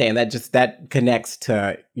was going to say, and that connects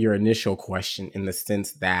to your initial question in the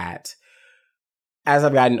sense that as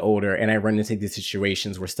I've gotten older and I run into these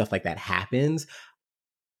situations where stuff like that happens,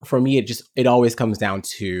 for me, it always comes down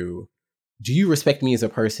to, do you respect me as a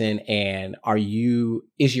person? And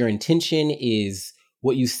is your intention, is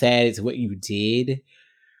what you said, is what you did,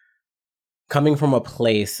 coming from a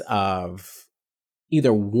place of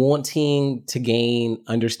either wanting to gain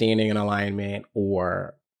understanding and alignment,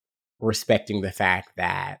 or respecting the fact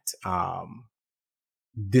that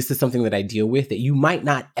this is something that I deal with that you might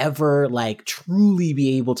not ever like truly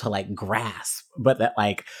be able to like grasp, but that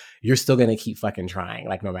like you're still going to keep fucking trying,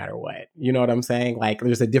 like no matter what. You know what I'm saying? Like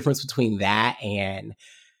there's a difference between that and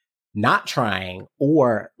not trying,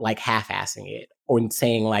 or like half-assing it, or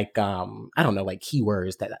saying like I don't know, like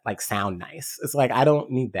keywords that like sound nice. It's like, I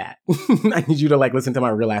don't need that. I need you to like listen to my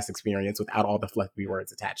real ass experience without all the fluffy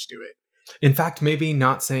words attached to it. In fact, maybe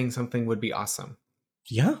not saying something would be awesome.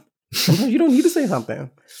 Yeah. Sometimes you don't need to say something,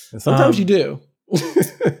 and sometimes you do.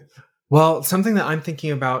 Well, something that I'm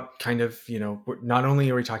thinking about, kind of, you know, not only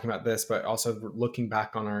are we talking about this, but also looking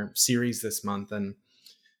back on our series this month, and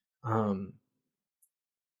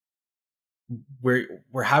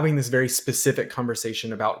we're having this very specific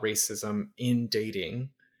conversation about racism in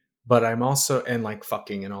dating, but I'm also, and like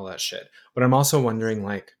fucking and all that shit. But I'm also wondering,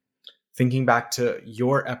 like, thinking back to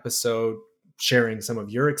your episode, sharing some of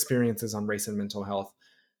your experiences on race and mental health,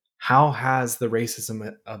 how has the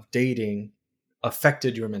racism of dating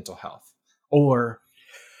affected your mental health? Or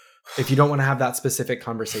if you don't want to have that specific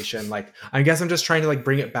conversation, like, I guess I'm just trying to like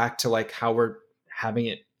bring it back to like how we're having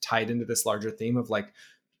it tied into this larger theme of like,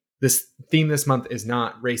 this theme this month is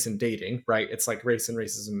not race and dating, right? It's like race and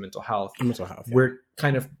racism and mental health. Mental health. Yeah. We're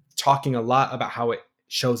kind of talking a lot about how it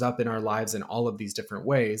shows up in our lives in all of these different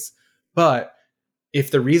ways. But if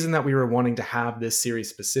the reason that we were wanting to have this series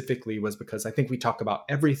specifically was because I think we talk about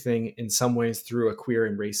everything in some ways through a queer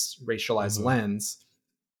and racialized lens,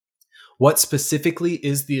 what specifically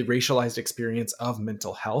is the racialized experience of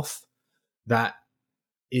mental health that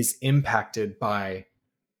is impacted by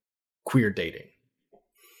queer dating?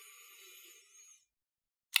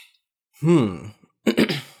 You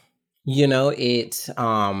know, if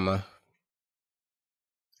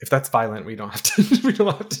that's violent, we don't have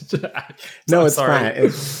to No, it's fine.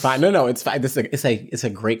 It's fine. No, it's fine. It's a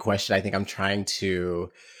great question. I think I'm trying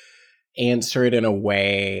to answer it in a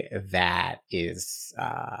way that is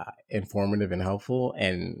informative and helpful,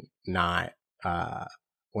 and not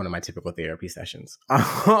one of my typical therapy sessions.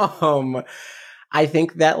 I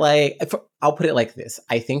think that I'll put it like this.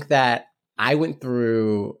 I think that I went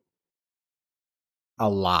through a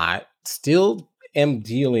lot, still am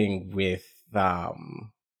dealing with a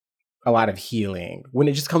lot of healing when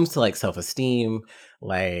it just comes to like self-esteem,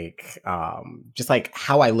 like just like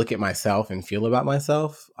how I look at myself and feel about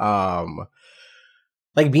myself.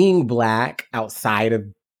 Like being Black outside of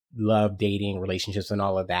love, dating, relationships, and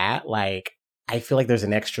all of that, like I feel like there's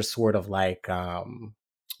an extra sort of like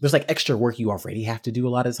there's like extra work you already have to do a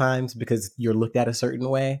lot of times because you're looked at a certain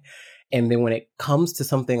way. And then when it comes to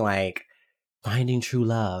something like finding true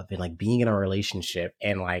love and like being in a relationship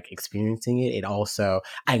and like experiencing it, it also,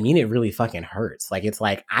 I mean, it really fucking hurts. Like, it's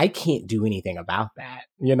like, I can't do anything about that.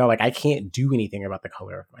 You know, like I can't do anything about the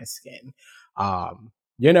color of my skin.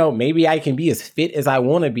 You know, maybe I can be as fit as I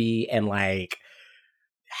want to be and like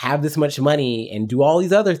have this much money and do all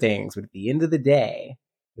these other things. But at the end of the day,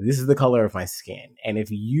 this is the color of my skin. And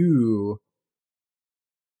if you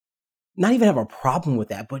not even have a problem with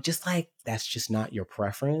that, but just like, that's just not your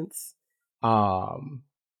preference. And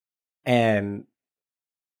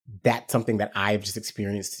that's something that I've just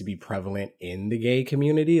experienced to be prevalent in the gay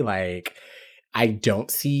community. Like, I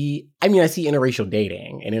see interracial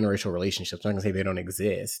dating and interracial relationships. I'm not gonna say they don't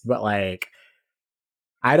exist, but like,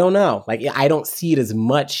 I don't know. Like, I don't see it as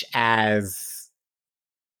much as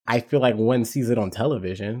I feel like one sees it on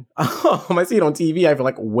television. I see it on TV. I feel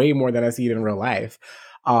like way more than I see it in real life.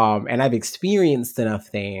 And I've experienced enough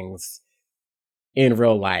things in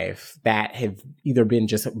real life that have either been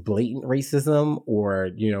just blatant racism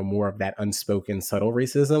or, you know, more of that unspoken subtle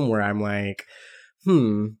racism where I'm like,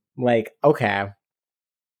 like, okay,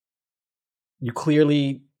 you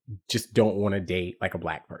clearly just don't want to date like a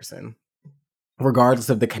Black person, regardless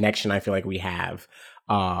of the connection I feel like we have,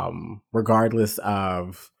 regardless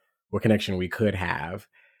of what connection we could have.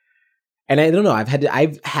 And I don't know, I've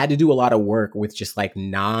had to do a lot of work with just like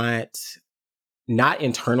not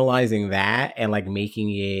internalizing that and like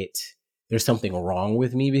making it there's something wrong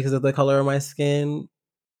with me because of the color of my skin,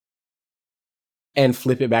 and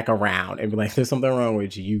flip it back around and be like, there's something wrong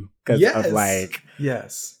with you because of like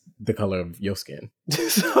the color of your skin.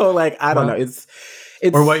 So like, I don't know, it's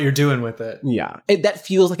or what you're doing with it. Yeah, that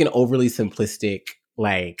feels like an overly simplistic,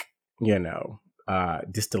 like, you know,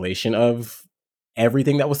 distillation of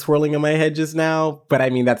everything that was swirling in my head just now. But I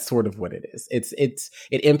mean, that's sort of what it is. It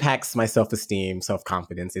impacts my self-esteem,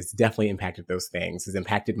 self-confidence. It's definitely impacted those things. It's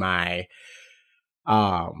impacted my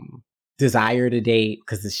desire to date,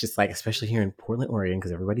 because it's just like, especially here in Portland, Oregon,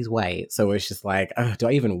 because everybody's white. So it's just like, do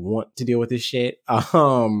I even want to deal with this shit?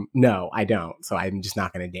 No, I don't. So I'm just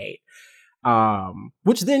not going to date.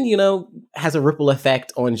 Which then, you know, has a ripple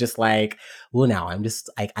effect on just like, well, now I'm just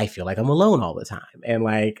like, I feel like I'm alone all the time. And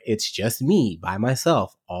like, it's just me by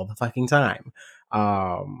myself all the fucking time.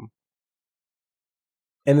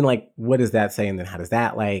 And then like, what does that say? And then how does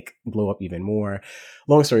that like blow up even more?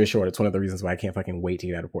 Long story short, it's one of the reasons why I can't fucking wait to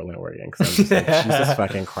get out of Portland, Oregon. Because I'm just like, Jesus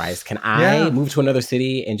fucking Christ. Can I move to another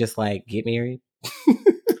city and just like get married?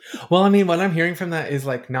 Well, I mean, what I'm hearing from that is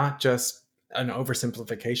like, not just an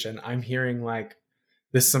oversimplification. I'm hearing like,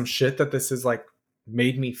 this is some shit that this is like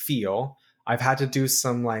made me feel. I've had to do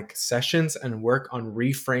some like sessions and work on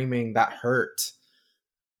reframing that hurt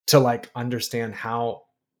to like understand how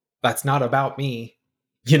that's not about me.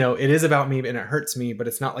 You know, it is about me and it hurts me, but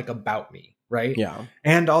it's not like about me. Right. Yeah.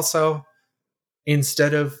 And also,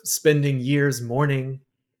 instead of spending years mourning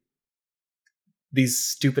these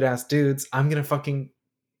stupid ass dudes, I'm going to fucking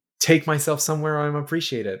take myself somewhere where I'm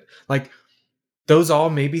appreciated. Like, those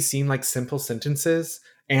all maybe seem like simple sentences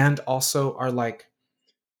and also are like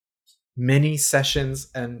many sessions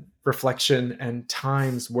and reflection and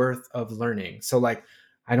times worth of learning. So like,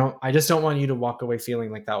 I just don't want you to walk away feeling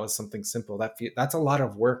like that was something simple. That's a lot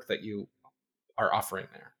of work that you are offering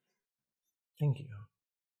there. Thank you.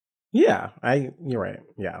 Yeah, you're right.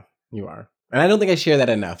 Yeah, you are. And I don't think I share that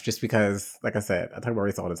enough, just because, like I said, I talk about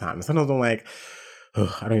race all the time. Sometimes I'm like,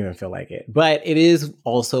 I don't even feel like it. But it is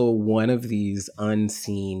also one of these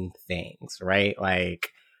unseen things, right? Like,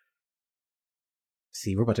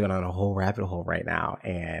 see, we're about to go down a whole rabbit hole right now,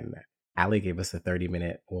 and Allie gave us a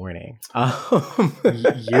 30-minute warning.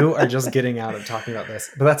 You are just getting out of talking about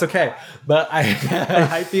this, but that's okay. But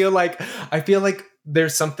I feel like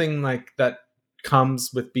there's something like that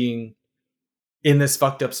comes with being in this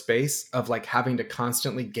fucked up space of like having to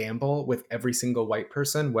constantly gamble with every single white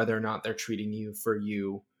person, whether or not they're treating you for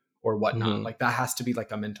you or whatnot. Mm-hmm. Like, that has to be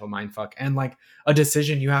like a mental mind fuck and like a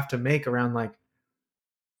decision you have to make around like,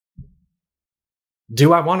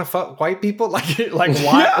 do I want to fuck white people? Like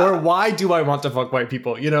why, or why do I want to fuck white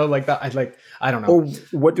people? You know, like that. I don't know. Or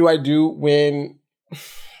what do I do when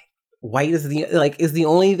white is the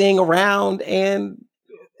only thing around and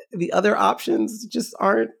the other options just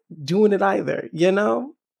aren't doing it either, you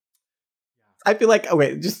know? I feel like,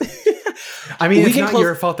 okay, just... I mean, it's not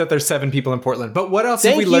your fault that there's 7 people in Portland, but what else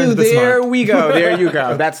have we learned this month? There we go. There you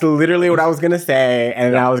go. That's literally what I was going to say.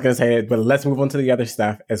 And I was going to say it, but let's move on to the other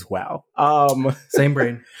stuff as well. Same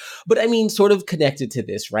brain. But I mean, sort of connected to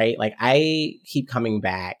this, right? Like, I keep coming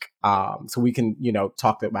back so we can, you know,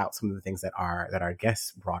 talk about some of the things that our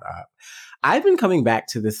guests brought up. I've been coming back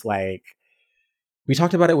to this, like, we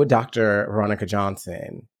talked about it with Dr. Veronica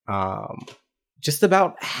Johnson, just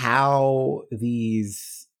about how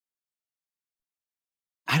these,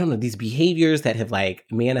 I don't know, these behaviors that have like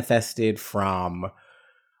manifested from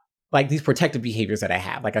like these protective behaviors that I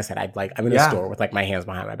have. Like I said, I'm in a store with like my hands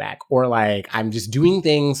behind my back, or like I'm just doing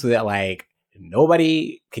things so that like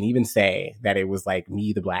nobody can even say that it was like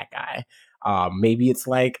me, the black guy. Maybe it's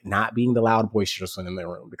like not being the loud, boisterous one in the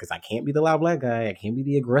room, because I can't be the loud black guy. I can't be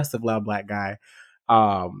the aggressive loud black guy.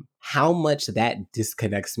 How much that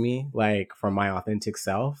disconnects me like from my authentic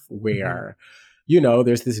self, where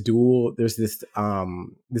there's this dual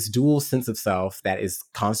sense of self that is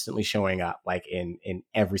constantly showing up like in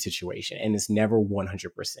every situation, and it's never 100%.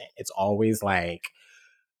 It's always like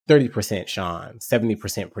 30% Sean,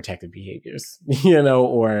 70% protective behaviors,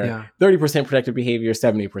 or 30% protective behavior,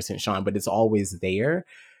 70% Sean, but it's always there,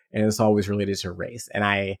 and it's always related to race. And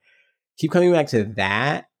I keep coming back to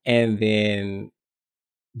that, and then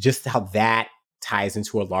just how that ties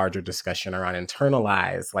into a larger discussion around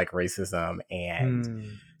internalized like racism and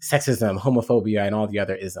sexism, homophobia, and all the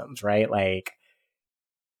other isms, right? Like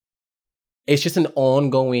it's just an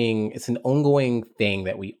ongoing thing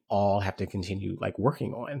that we all have to continue like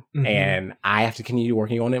working on. And I have to continue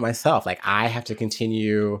working on it myself. Like I have to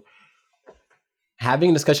continue having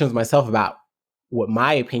a discussion with myself about what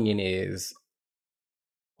my opinion is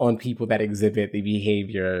on people that exhibit the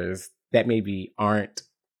behaviors that maybe aren't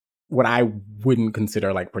what I wouldn't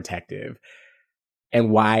consider like protective, and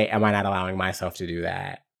why am I not allowing myself to do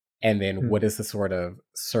that? And then what is the sort of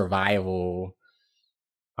survival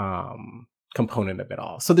component of it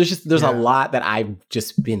all? So there's a lot that I've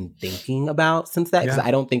just been thinking about since that, because I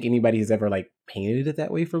don't think anybody has ever like painted it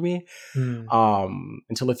that way for me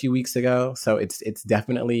until a few weeks ago. So it's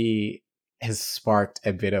definitely has sparked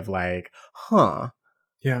a bit of like, like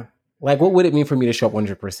what would it mean for me to show up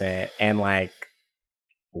 100%, and like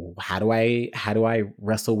how do I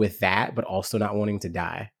wrestle with that, but also not wanting to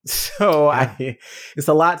die? So it's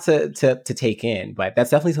a lot to take in, but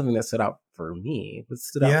that's definitely something that stood out for me. What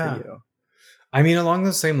stood out for you? I mean, along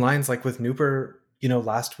those same lines, like with Nooper,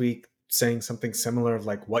 last week saying something similar of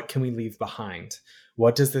like, what can we leave behind?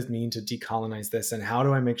 What does this mean to decolonize this? And how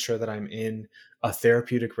do I make sure that I'm in a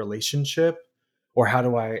therapeutic relationship? Or how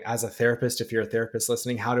do I, as a therapist, if you're a therapist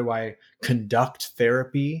listening, how do I conduct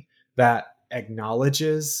therapy that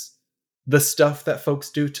acknowledges the stuff that folks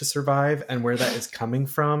do to survive and where that is coming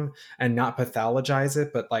from, and not pathologize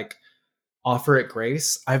it, but like offer it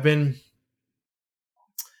grace? I've been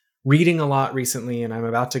reading a lot recently, and I'm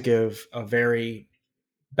about to give a very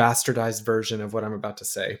bastardized version of what I'm about to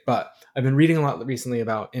say, but I've been reading a lot recently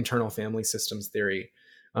about internal family systems theory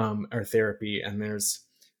or therapy, and there's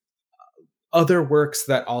other works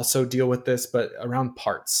that also deal with this, but around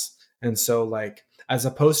parts. And so like, as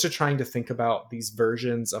opposed to trying to think about these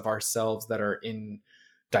versions of ourselves that are in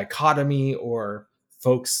dichotomy, or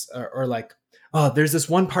folks or like, oh, there's this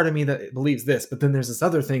one part of me that believes this, but then there's this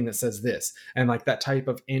other thing that says this, and like that type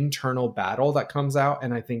of internal battle that comes out.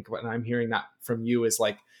 And I think when I'm hearing that from you is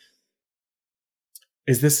like,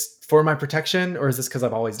 is this for my protection, or is this because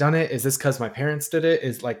I've always done it? Is this because my parents did it?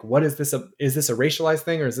 Is like, what is this? Is this a racialized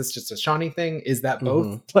thing, or is this just a Shawnee thing? Is that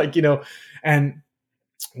both? Like, and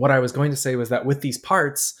what I was going to say was that with these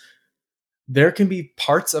parts, there can be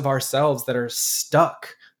parts of ourselves that are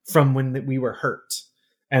stuck from when we were hurt.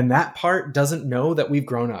 And that part doesn't know that we've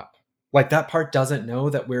grown up. Like that part doesn't know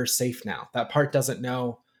that we're safe now. That part doesn't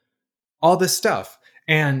know all this stuff.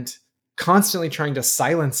 And constantly trying to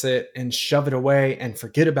silence it and shove it away and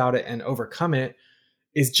forget about it and overcome it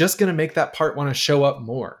is just going to make that part want to show up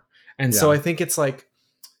more. And so I think it's like,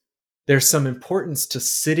 there's some importance to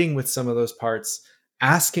sitting with some of those parts,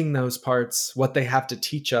 asking those parts what they have to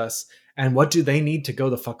teach us, and what do they need to go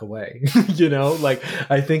the fuck away? Like,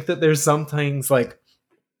 I think that there's some things like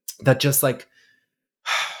that, just like,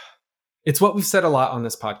 it's what we've said a lot on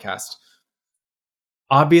this podcast.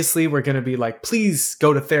 Obviously, we're going to be like, please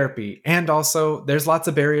go to therapy. And also, there's lots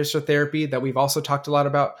of barriers to therapy that we've also talked a lot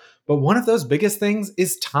about. But one of those biggest things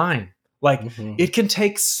is time. Like, it can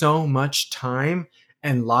take so much time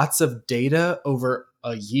and lots of data over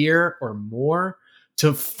a year or more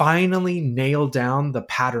to finally nail down the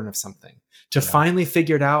pattern of something, to finally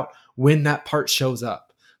figure it out when that part shows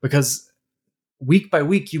up. Because week by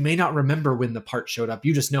week, you may not remember when the part showed up.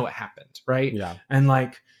 You just know it happened, right? Yeah. And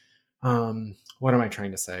like, what am I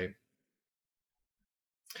trying to say?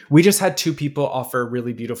 We just had two people offer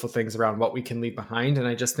really beautiful things around what we can leave behind. And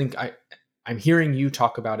I just think I'm hearing you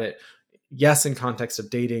talk about it, yes, in context of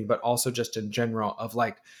dating, but also just in general of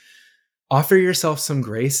like, offer yourself some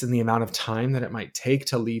grace in the amount of time that it might take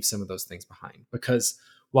to leave some of those things behind. Because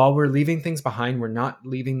while we're leaving things behind, we're not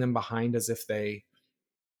leaving them behind as if they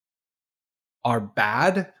are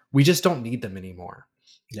bad. We just don't need them anymore.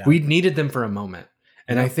 Yeah. We needed them for a moment.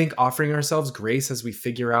 And Yeah. I think offering ourselves grace as we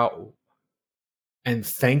figure out and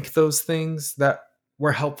thank those things that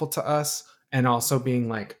were helpful to us, and also being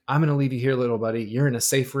like, I'm going to leave you here, little buddy. You're in a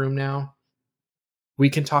safe room now. We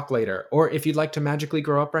can talk later. Or if you'd like to magically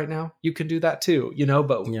grow up right now, you can do that too,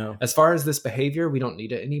 but Yeah. as far as this behavior, we don't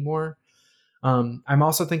need it anymore. I'm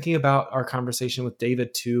also thinking about our conversation with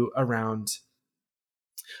David too, around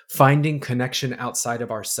finding connection outside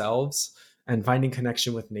of ourselves and finding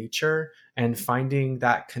connection with nature and finding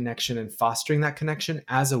that connection and fostering that connection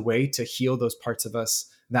as a way to heal those parts of us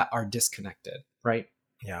that are disconnected, right?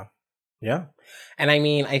 Yeah. Yeah. And I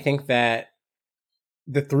mean, I think that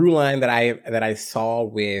the through line that I saw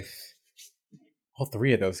with all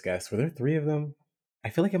three of those guests, were there three of them? I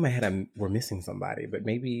feel like in my head we're missing somebody, but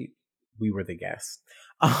maybe we were the guests.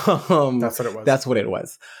 That's what it was. That's what it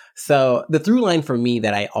was. So the through line for me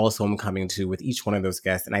that I also am coming to with each one of those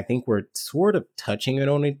guests, and I think we're sort of touching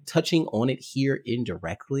on it here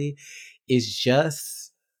indirectly, is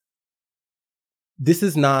just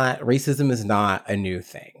racism is not a new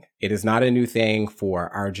thing. It is not a new thing for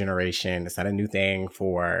our generation. It's not a new thing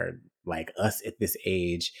for like us at this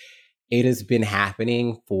age. It has been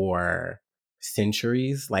happening for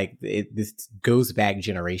centuries. Like this goes back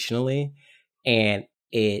generationally, and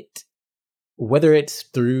whether it's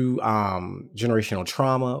through generational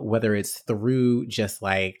trauma, whether it's through just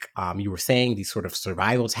like you were saying, these sort of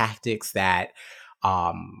survival tactics that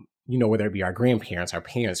whether it be our grandparents, our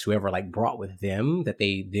parents, whoever like brought with them that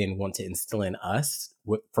they then want to instill in us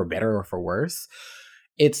for better or for worse.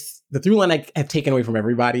 It's the through line I have taken away from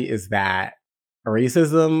everybody is that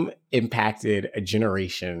racism impacted a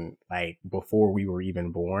generation like before we were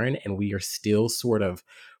even born, and we are still sort of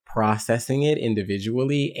processing it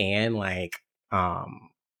individually and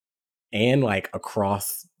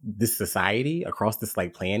across this society, across this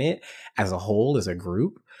like planet as a whole, as a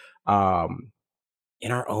group,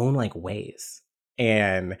 in our own like ways.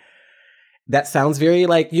 And that sounds very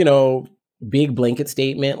like, big blanket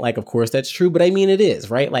statement. Like, of course that's true, but I mean, it is,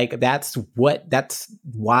 right? Like that's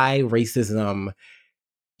why racism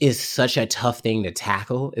is such a tough thing to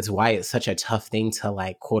tackle. It's why it's such a tough thing to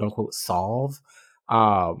like, quote unquote, solve.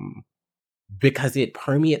 Because it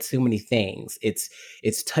permeates so many things.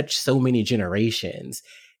 It's touched so many generations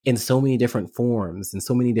in so many different forms, in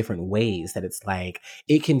so many different ways that it's like,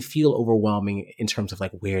 it can feel overwhelming in terms of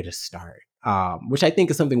like where to start. Which I think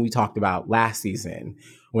is something we talked about last season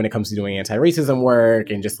when it comes to doing anti-racism work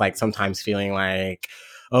and just like sometimes feeling like,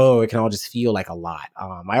 oh, it can all just feel like a lot.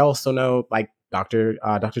 I also know like Dr.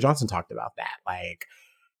 Johnson talked about that, like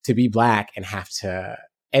to be Black and have to,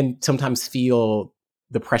 and sometimes feel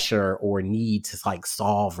the pressure or need to like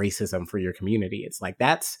solve racism for your community. It's like,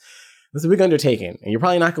 that's a big undertaking, and you're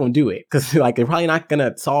probably not going to do it because like they're probably not going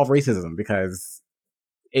to solve racism because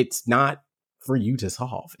it's not for you to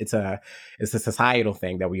solve. It's a societal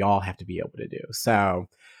thing that we all have to be able to do. So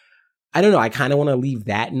I don't know. I kind of want to leave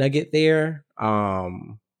that nugget there.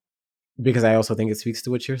 Because I also think it speaks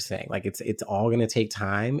to what you're saying. Like it's all going to take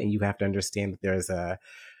time, and you have to understand that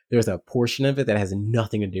there's a portion of it that has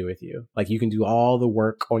nothing to do with you. Like you can do all the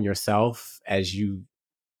work on yourself as you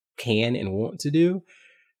can and want to do.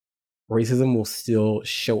 Racism will still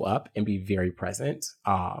show up and be very present,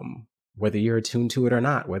 whether you're attuned to it or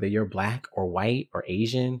not, whether you're Black or white or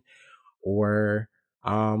Asian or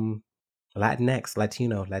Latinx,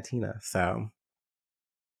 Latino, Latina. So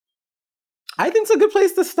I think it's a good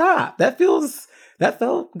place to stop. That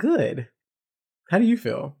felt good. How do you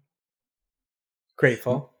feel?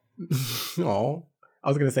 Grateful. Oh, I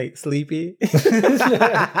was going to say sleepy.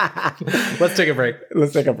 Let's take a break.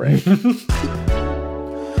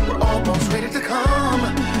 We're almost ready to come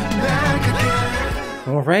back again.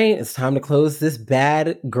 All right, it's time to close this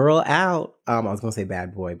bad girl out. I was going to say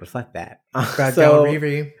bad boy, but fuck that. Bad girl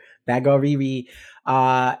Riri. Bad girl Riri.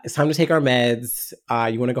 It's time to take our meds.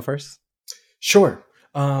 You want to go first? Sure.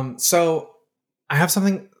 So I have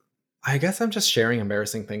something. I guess I'm just sharing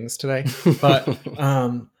embarrassing things today, but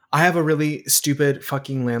I have a really stupid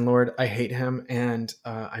fucking landlord. I hate him, and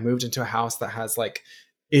I moved into a house that has like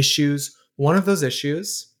issues. One of those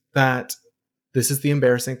issues that this is the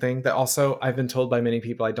embarrassing thing that also I've been told by many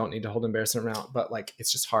people I don't need to hold embarrassment around, but like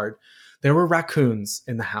it's just hard. There were raccoons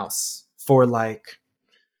in the house for like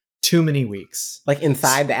too many weeks. Like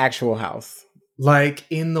inside the actual house? Like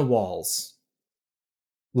in the walls.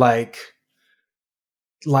 Like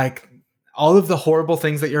all of the horrible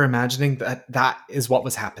things that you're imagining, that is what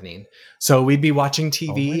was happening. So we'd be watching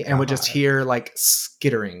TV and would just hear like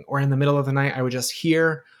skittering, or in the middle of the night, I would just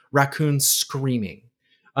hear raccoons screaming.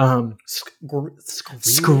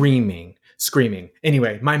 Screaming.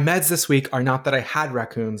 Anyway, my meds this week are not that I had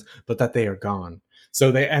raccoons, but that they are gone. So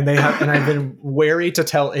they have, and I've been wary to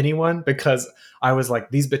tell anyone because I was like,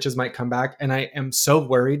 these bitches might come back. And I am so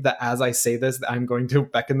worried that as I say this, that I'm going to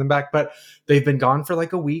beckon them back, but they've been gone for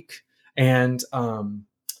like a week. And,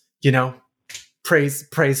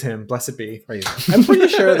 praise him. Blessed be. Praise him. I'm pretty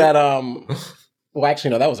sure that, well,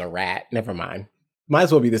 actually, no, that was a rat. Never mind. Might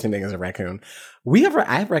as well be the same thing as a raccoon. I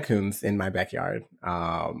have raccoons in my backyard.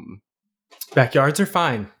 Backyards are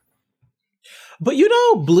fine. But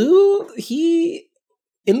Blue,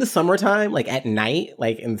 in the summertime, like at night,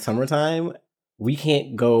 like in the summertime, we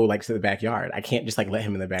can't go like to the backyard. I can't just like let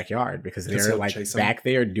him in the backyard because they're like back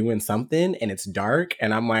there doing something and it's dark.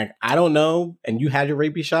 And I'm like, I don't know. And you had your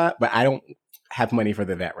rabies shot, but I don't have money for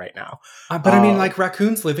the vet right now. But I mean, like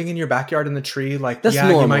raccoons living in your backyard in the tree, like, yeah,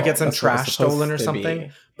 normal. You might get some trash stolen or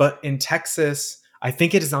something. But in Texas, I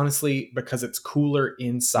think it is honestly because it's cooler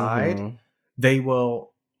inside. Mm-hmm. They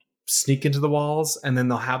will sneak into the walls and then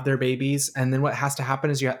they'll have their babies. And then what has to happen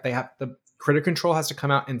is the critter control has to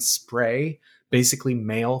come out and spray basically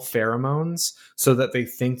male pheromones so that they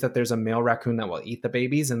think that there's a male raccoon that will eat the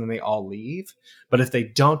babies and then they all leave. But if they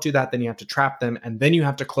don't do that, then you have to trap them and then you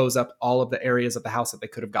have to close up all of the areas of the house that they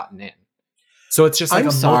could have gotten in. So it's just like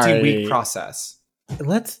multi-week process.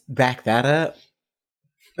 Let's back that up.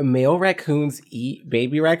 Male raccoons eat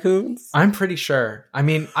baby raccoons? I'm pretty sure. I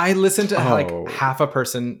mean, I listened to like half a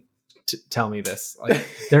person tell me this. Like,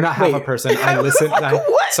 they're not half a person. I listened.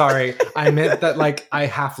 Sorry, I meant that like I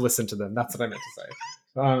half listened to them. That's what I meant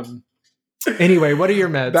to say. Anyway, what are your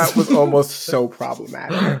meds? That was almost so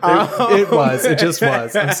problematic. It was. It just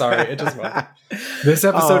was. I'm sorry. It just was. This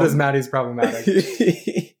episode is Maddie's problematic.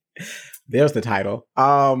 There's the title.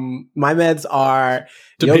 My meds are.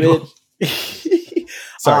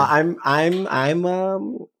 Sorry.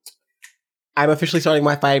 I'm officially starting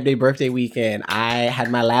my 5-day birthday weekend. I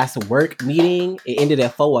had my last work meeting. It ended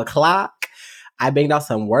at 4:00. I banged out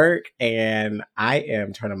some work and I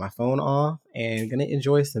am turning my phone off and gonna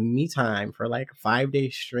enjoy some me time for like 5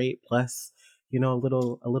 days straight. Plus, a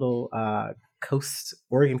little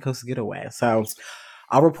Oregon coast getaway. So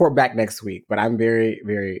I'll report back next week, but I'm very,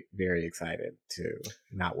 very, very excited to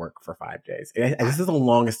not work for 5 days. This is the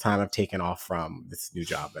longest time I've taken off from this new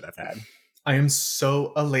job that I've had. I am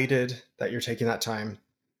so elated that you're taking that time.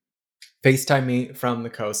 FaceTime me from the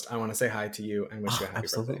coast. I want to say hi to you and wish you a happy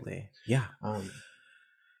absolutely. Birthday. Yeah.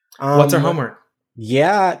 What's our homework?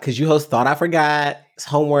 Yeah, because you host Thought I Forgot. It's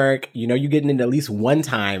homework. You're getting it at least one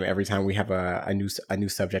time every time we have a new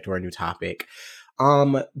subject or a new topic.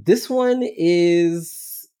 This one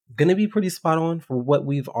is gonna be pretty spot on for what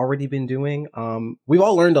we've already been doing. We've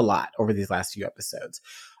all learned a lot over these last few episodes.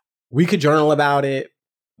 We could journal about it.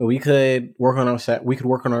 We could work on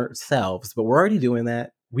ourselves, but we're already doing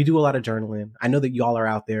that. We do a lot of journaling. I know that y'all are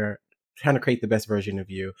out there trying to create the best version of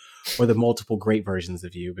you or the multiple great versions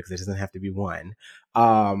of you because it doesn't have to be one.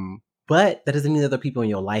 But that doesn't mean that other people in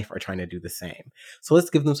your life are trying to do the same. So let's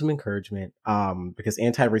give them some encouragement because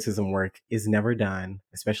anti-racism work is never done,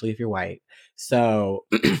 especially if you're white. So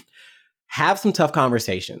have some tough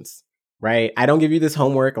conversations. Right. I don't give you this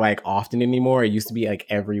homework like often anymore. It used to be like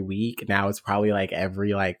every week. Now it's probably like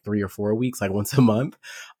every like 3 or 4 weeks, like once a month.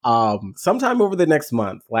 Sometime over the next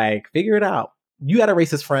month, like figure it out. You got a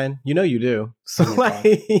racist friend. You do. So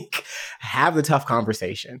have the tough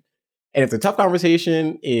conversation. And if the tough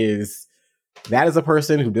conversation is that is a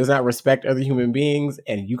person who does not respect other human beings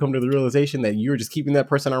and you come to the realization that you're just keeping that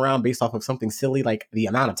person around based off of something silly like the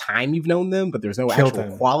amount of time you've known them, but there's no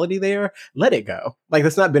actual quality there, let it go. Like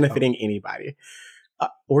that's not benefiting anybody.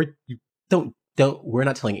 Or you don't we're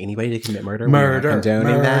not telling anybody to commit murder. We're not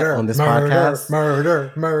condoning that on this podcast.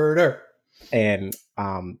 Murder. And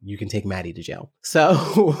you can take Maddie to jail.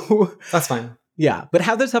 So that's fine. Yeah, but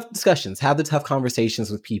have the tough discussions, have the tough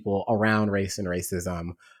conversations with people around race and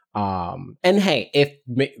racism. And hey,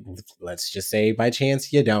 let's just say by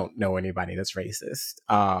chance you don't know anybody that's racist,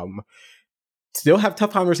 still have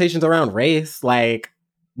tough conversations around race. Like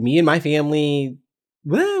me and my family,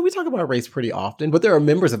 we talk about race pretty often, but there are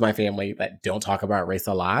members of my family that don't talk about race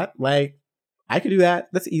a lot. Like I could do that.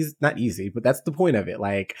 That's easy, not easy, but that's the point of it.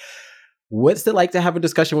 Like, what's it like to have a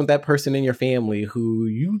discussion with that person in your family who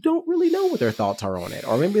you don't really know what their thoughts are on it?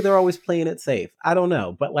 Or maybe they're always playing it safe. I don't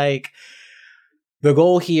know. But like, the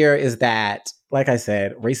goal here is that, like I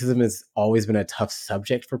said, racism has always been a tough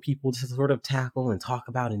subject for people to sort of tackle and talk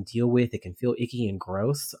about and deal with. It can feel icky and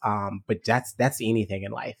gross, but that's anything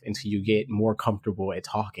in life until you get more comfortable at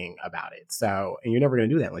talking about it. So, and you're never going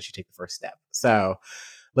to do that unless you take the first step. So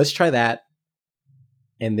let's try that.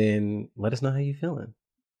 And then let us know how you're feeling.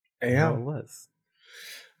 how it was.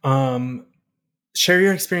 Share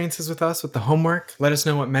your experiences with us with the homework. Let us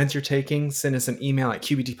know what meds you're taking. Send us an email at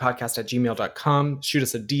qbtpodcast@gmail.com. Shoot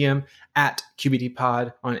us a DM at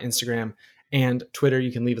qbtpod on Instagram and Twitter.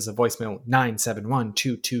 You can leave us a voicemail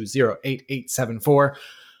 971-220-8874.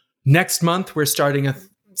 Next month, we're starting a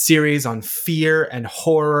series on fear and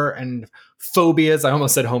horror and phobias. I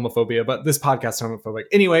almost said homophobia, but this podcast is homophobic.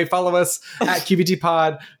 Anyway, follow us at QBT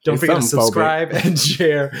Pod. Don't forget to subscribe and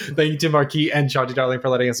share. Thank you to Marquis and Shawty Darling for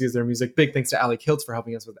letting us use their music. Big thanks to Ali Kiltz for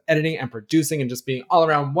helping us with editing and producing and just being all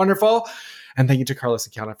around wonderful. And thank you to Carlos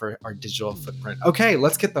Accounta for our digital footprint. Okay,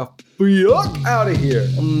 let's get the fuck out of here.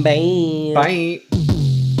 Bye. Bye.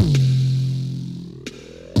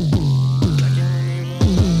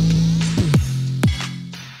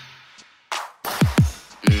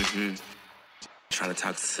 Trying to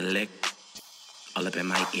talk slick, all up in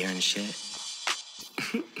my ear and shit.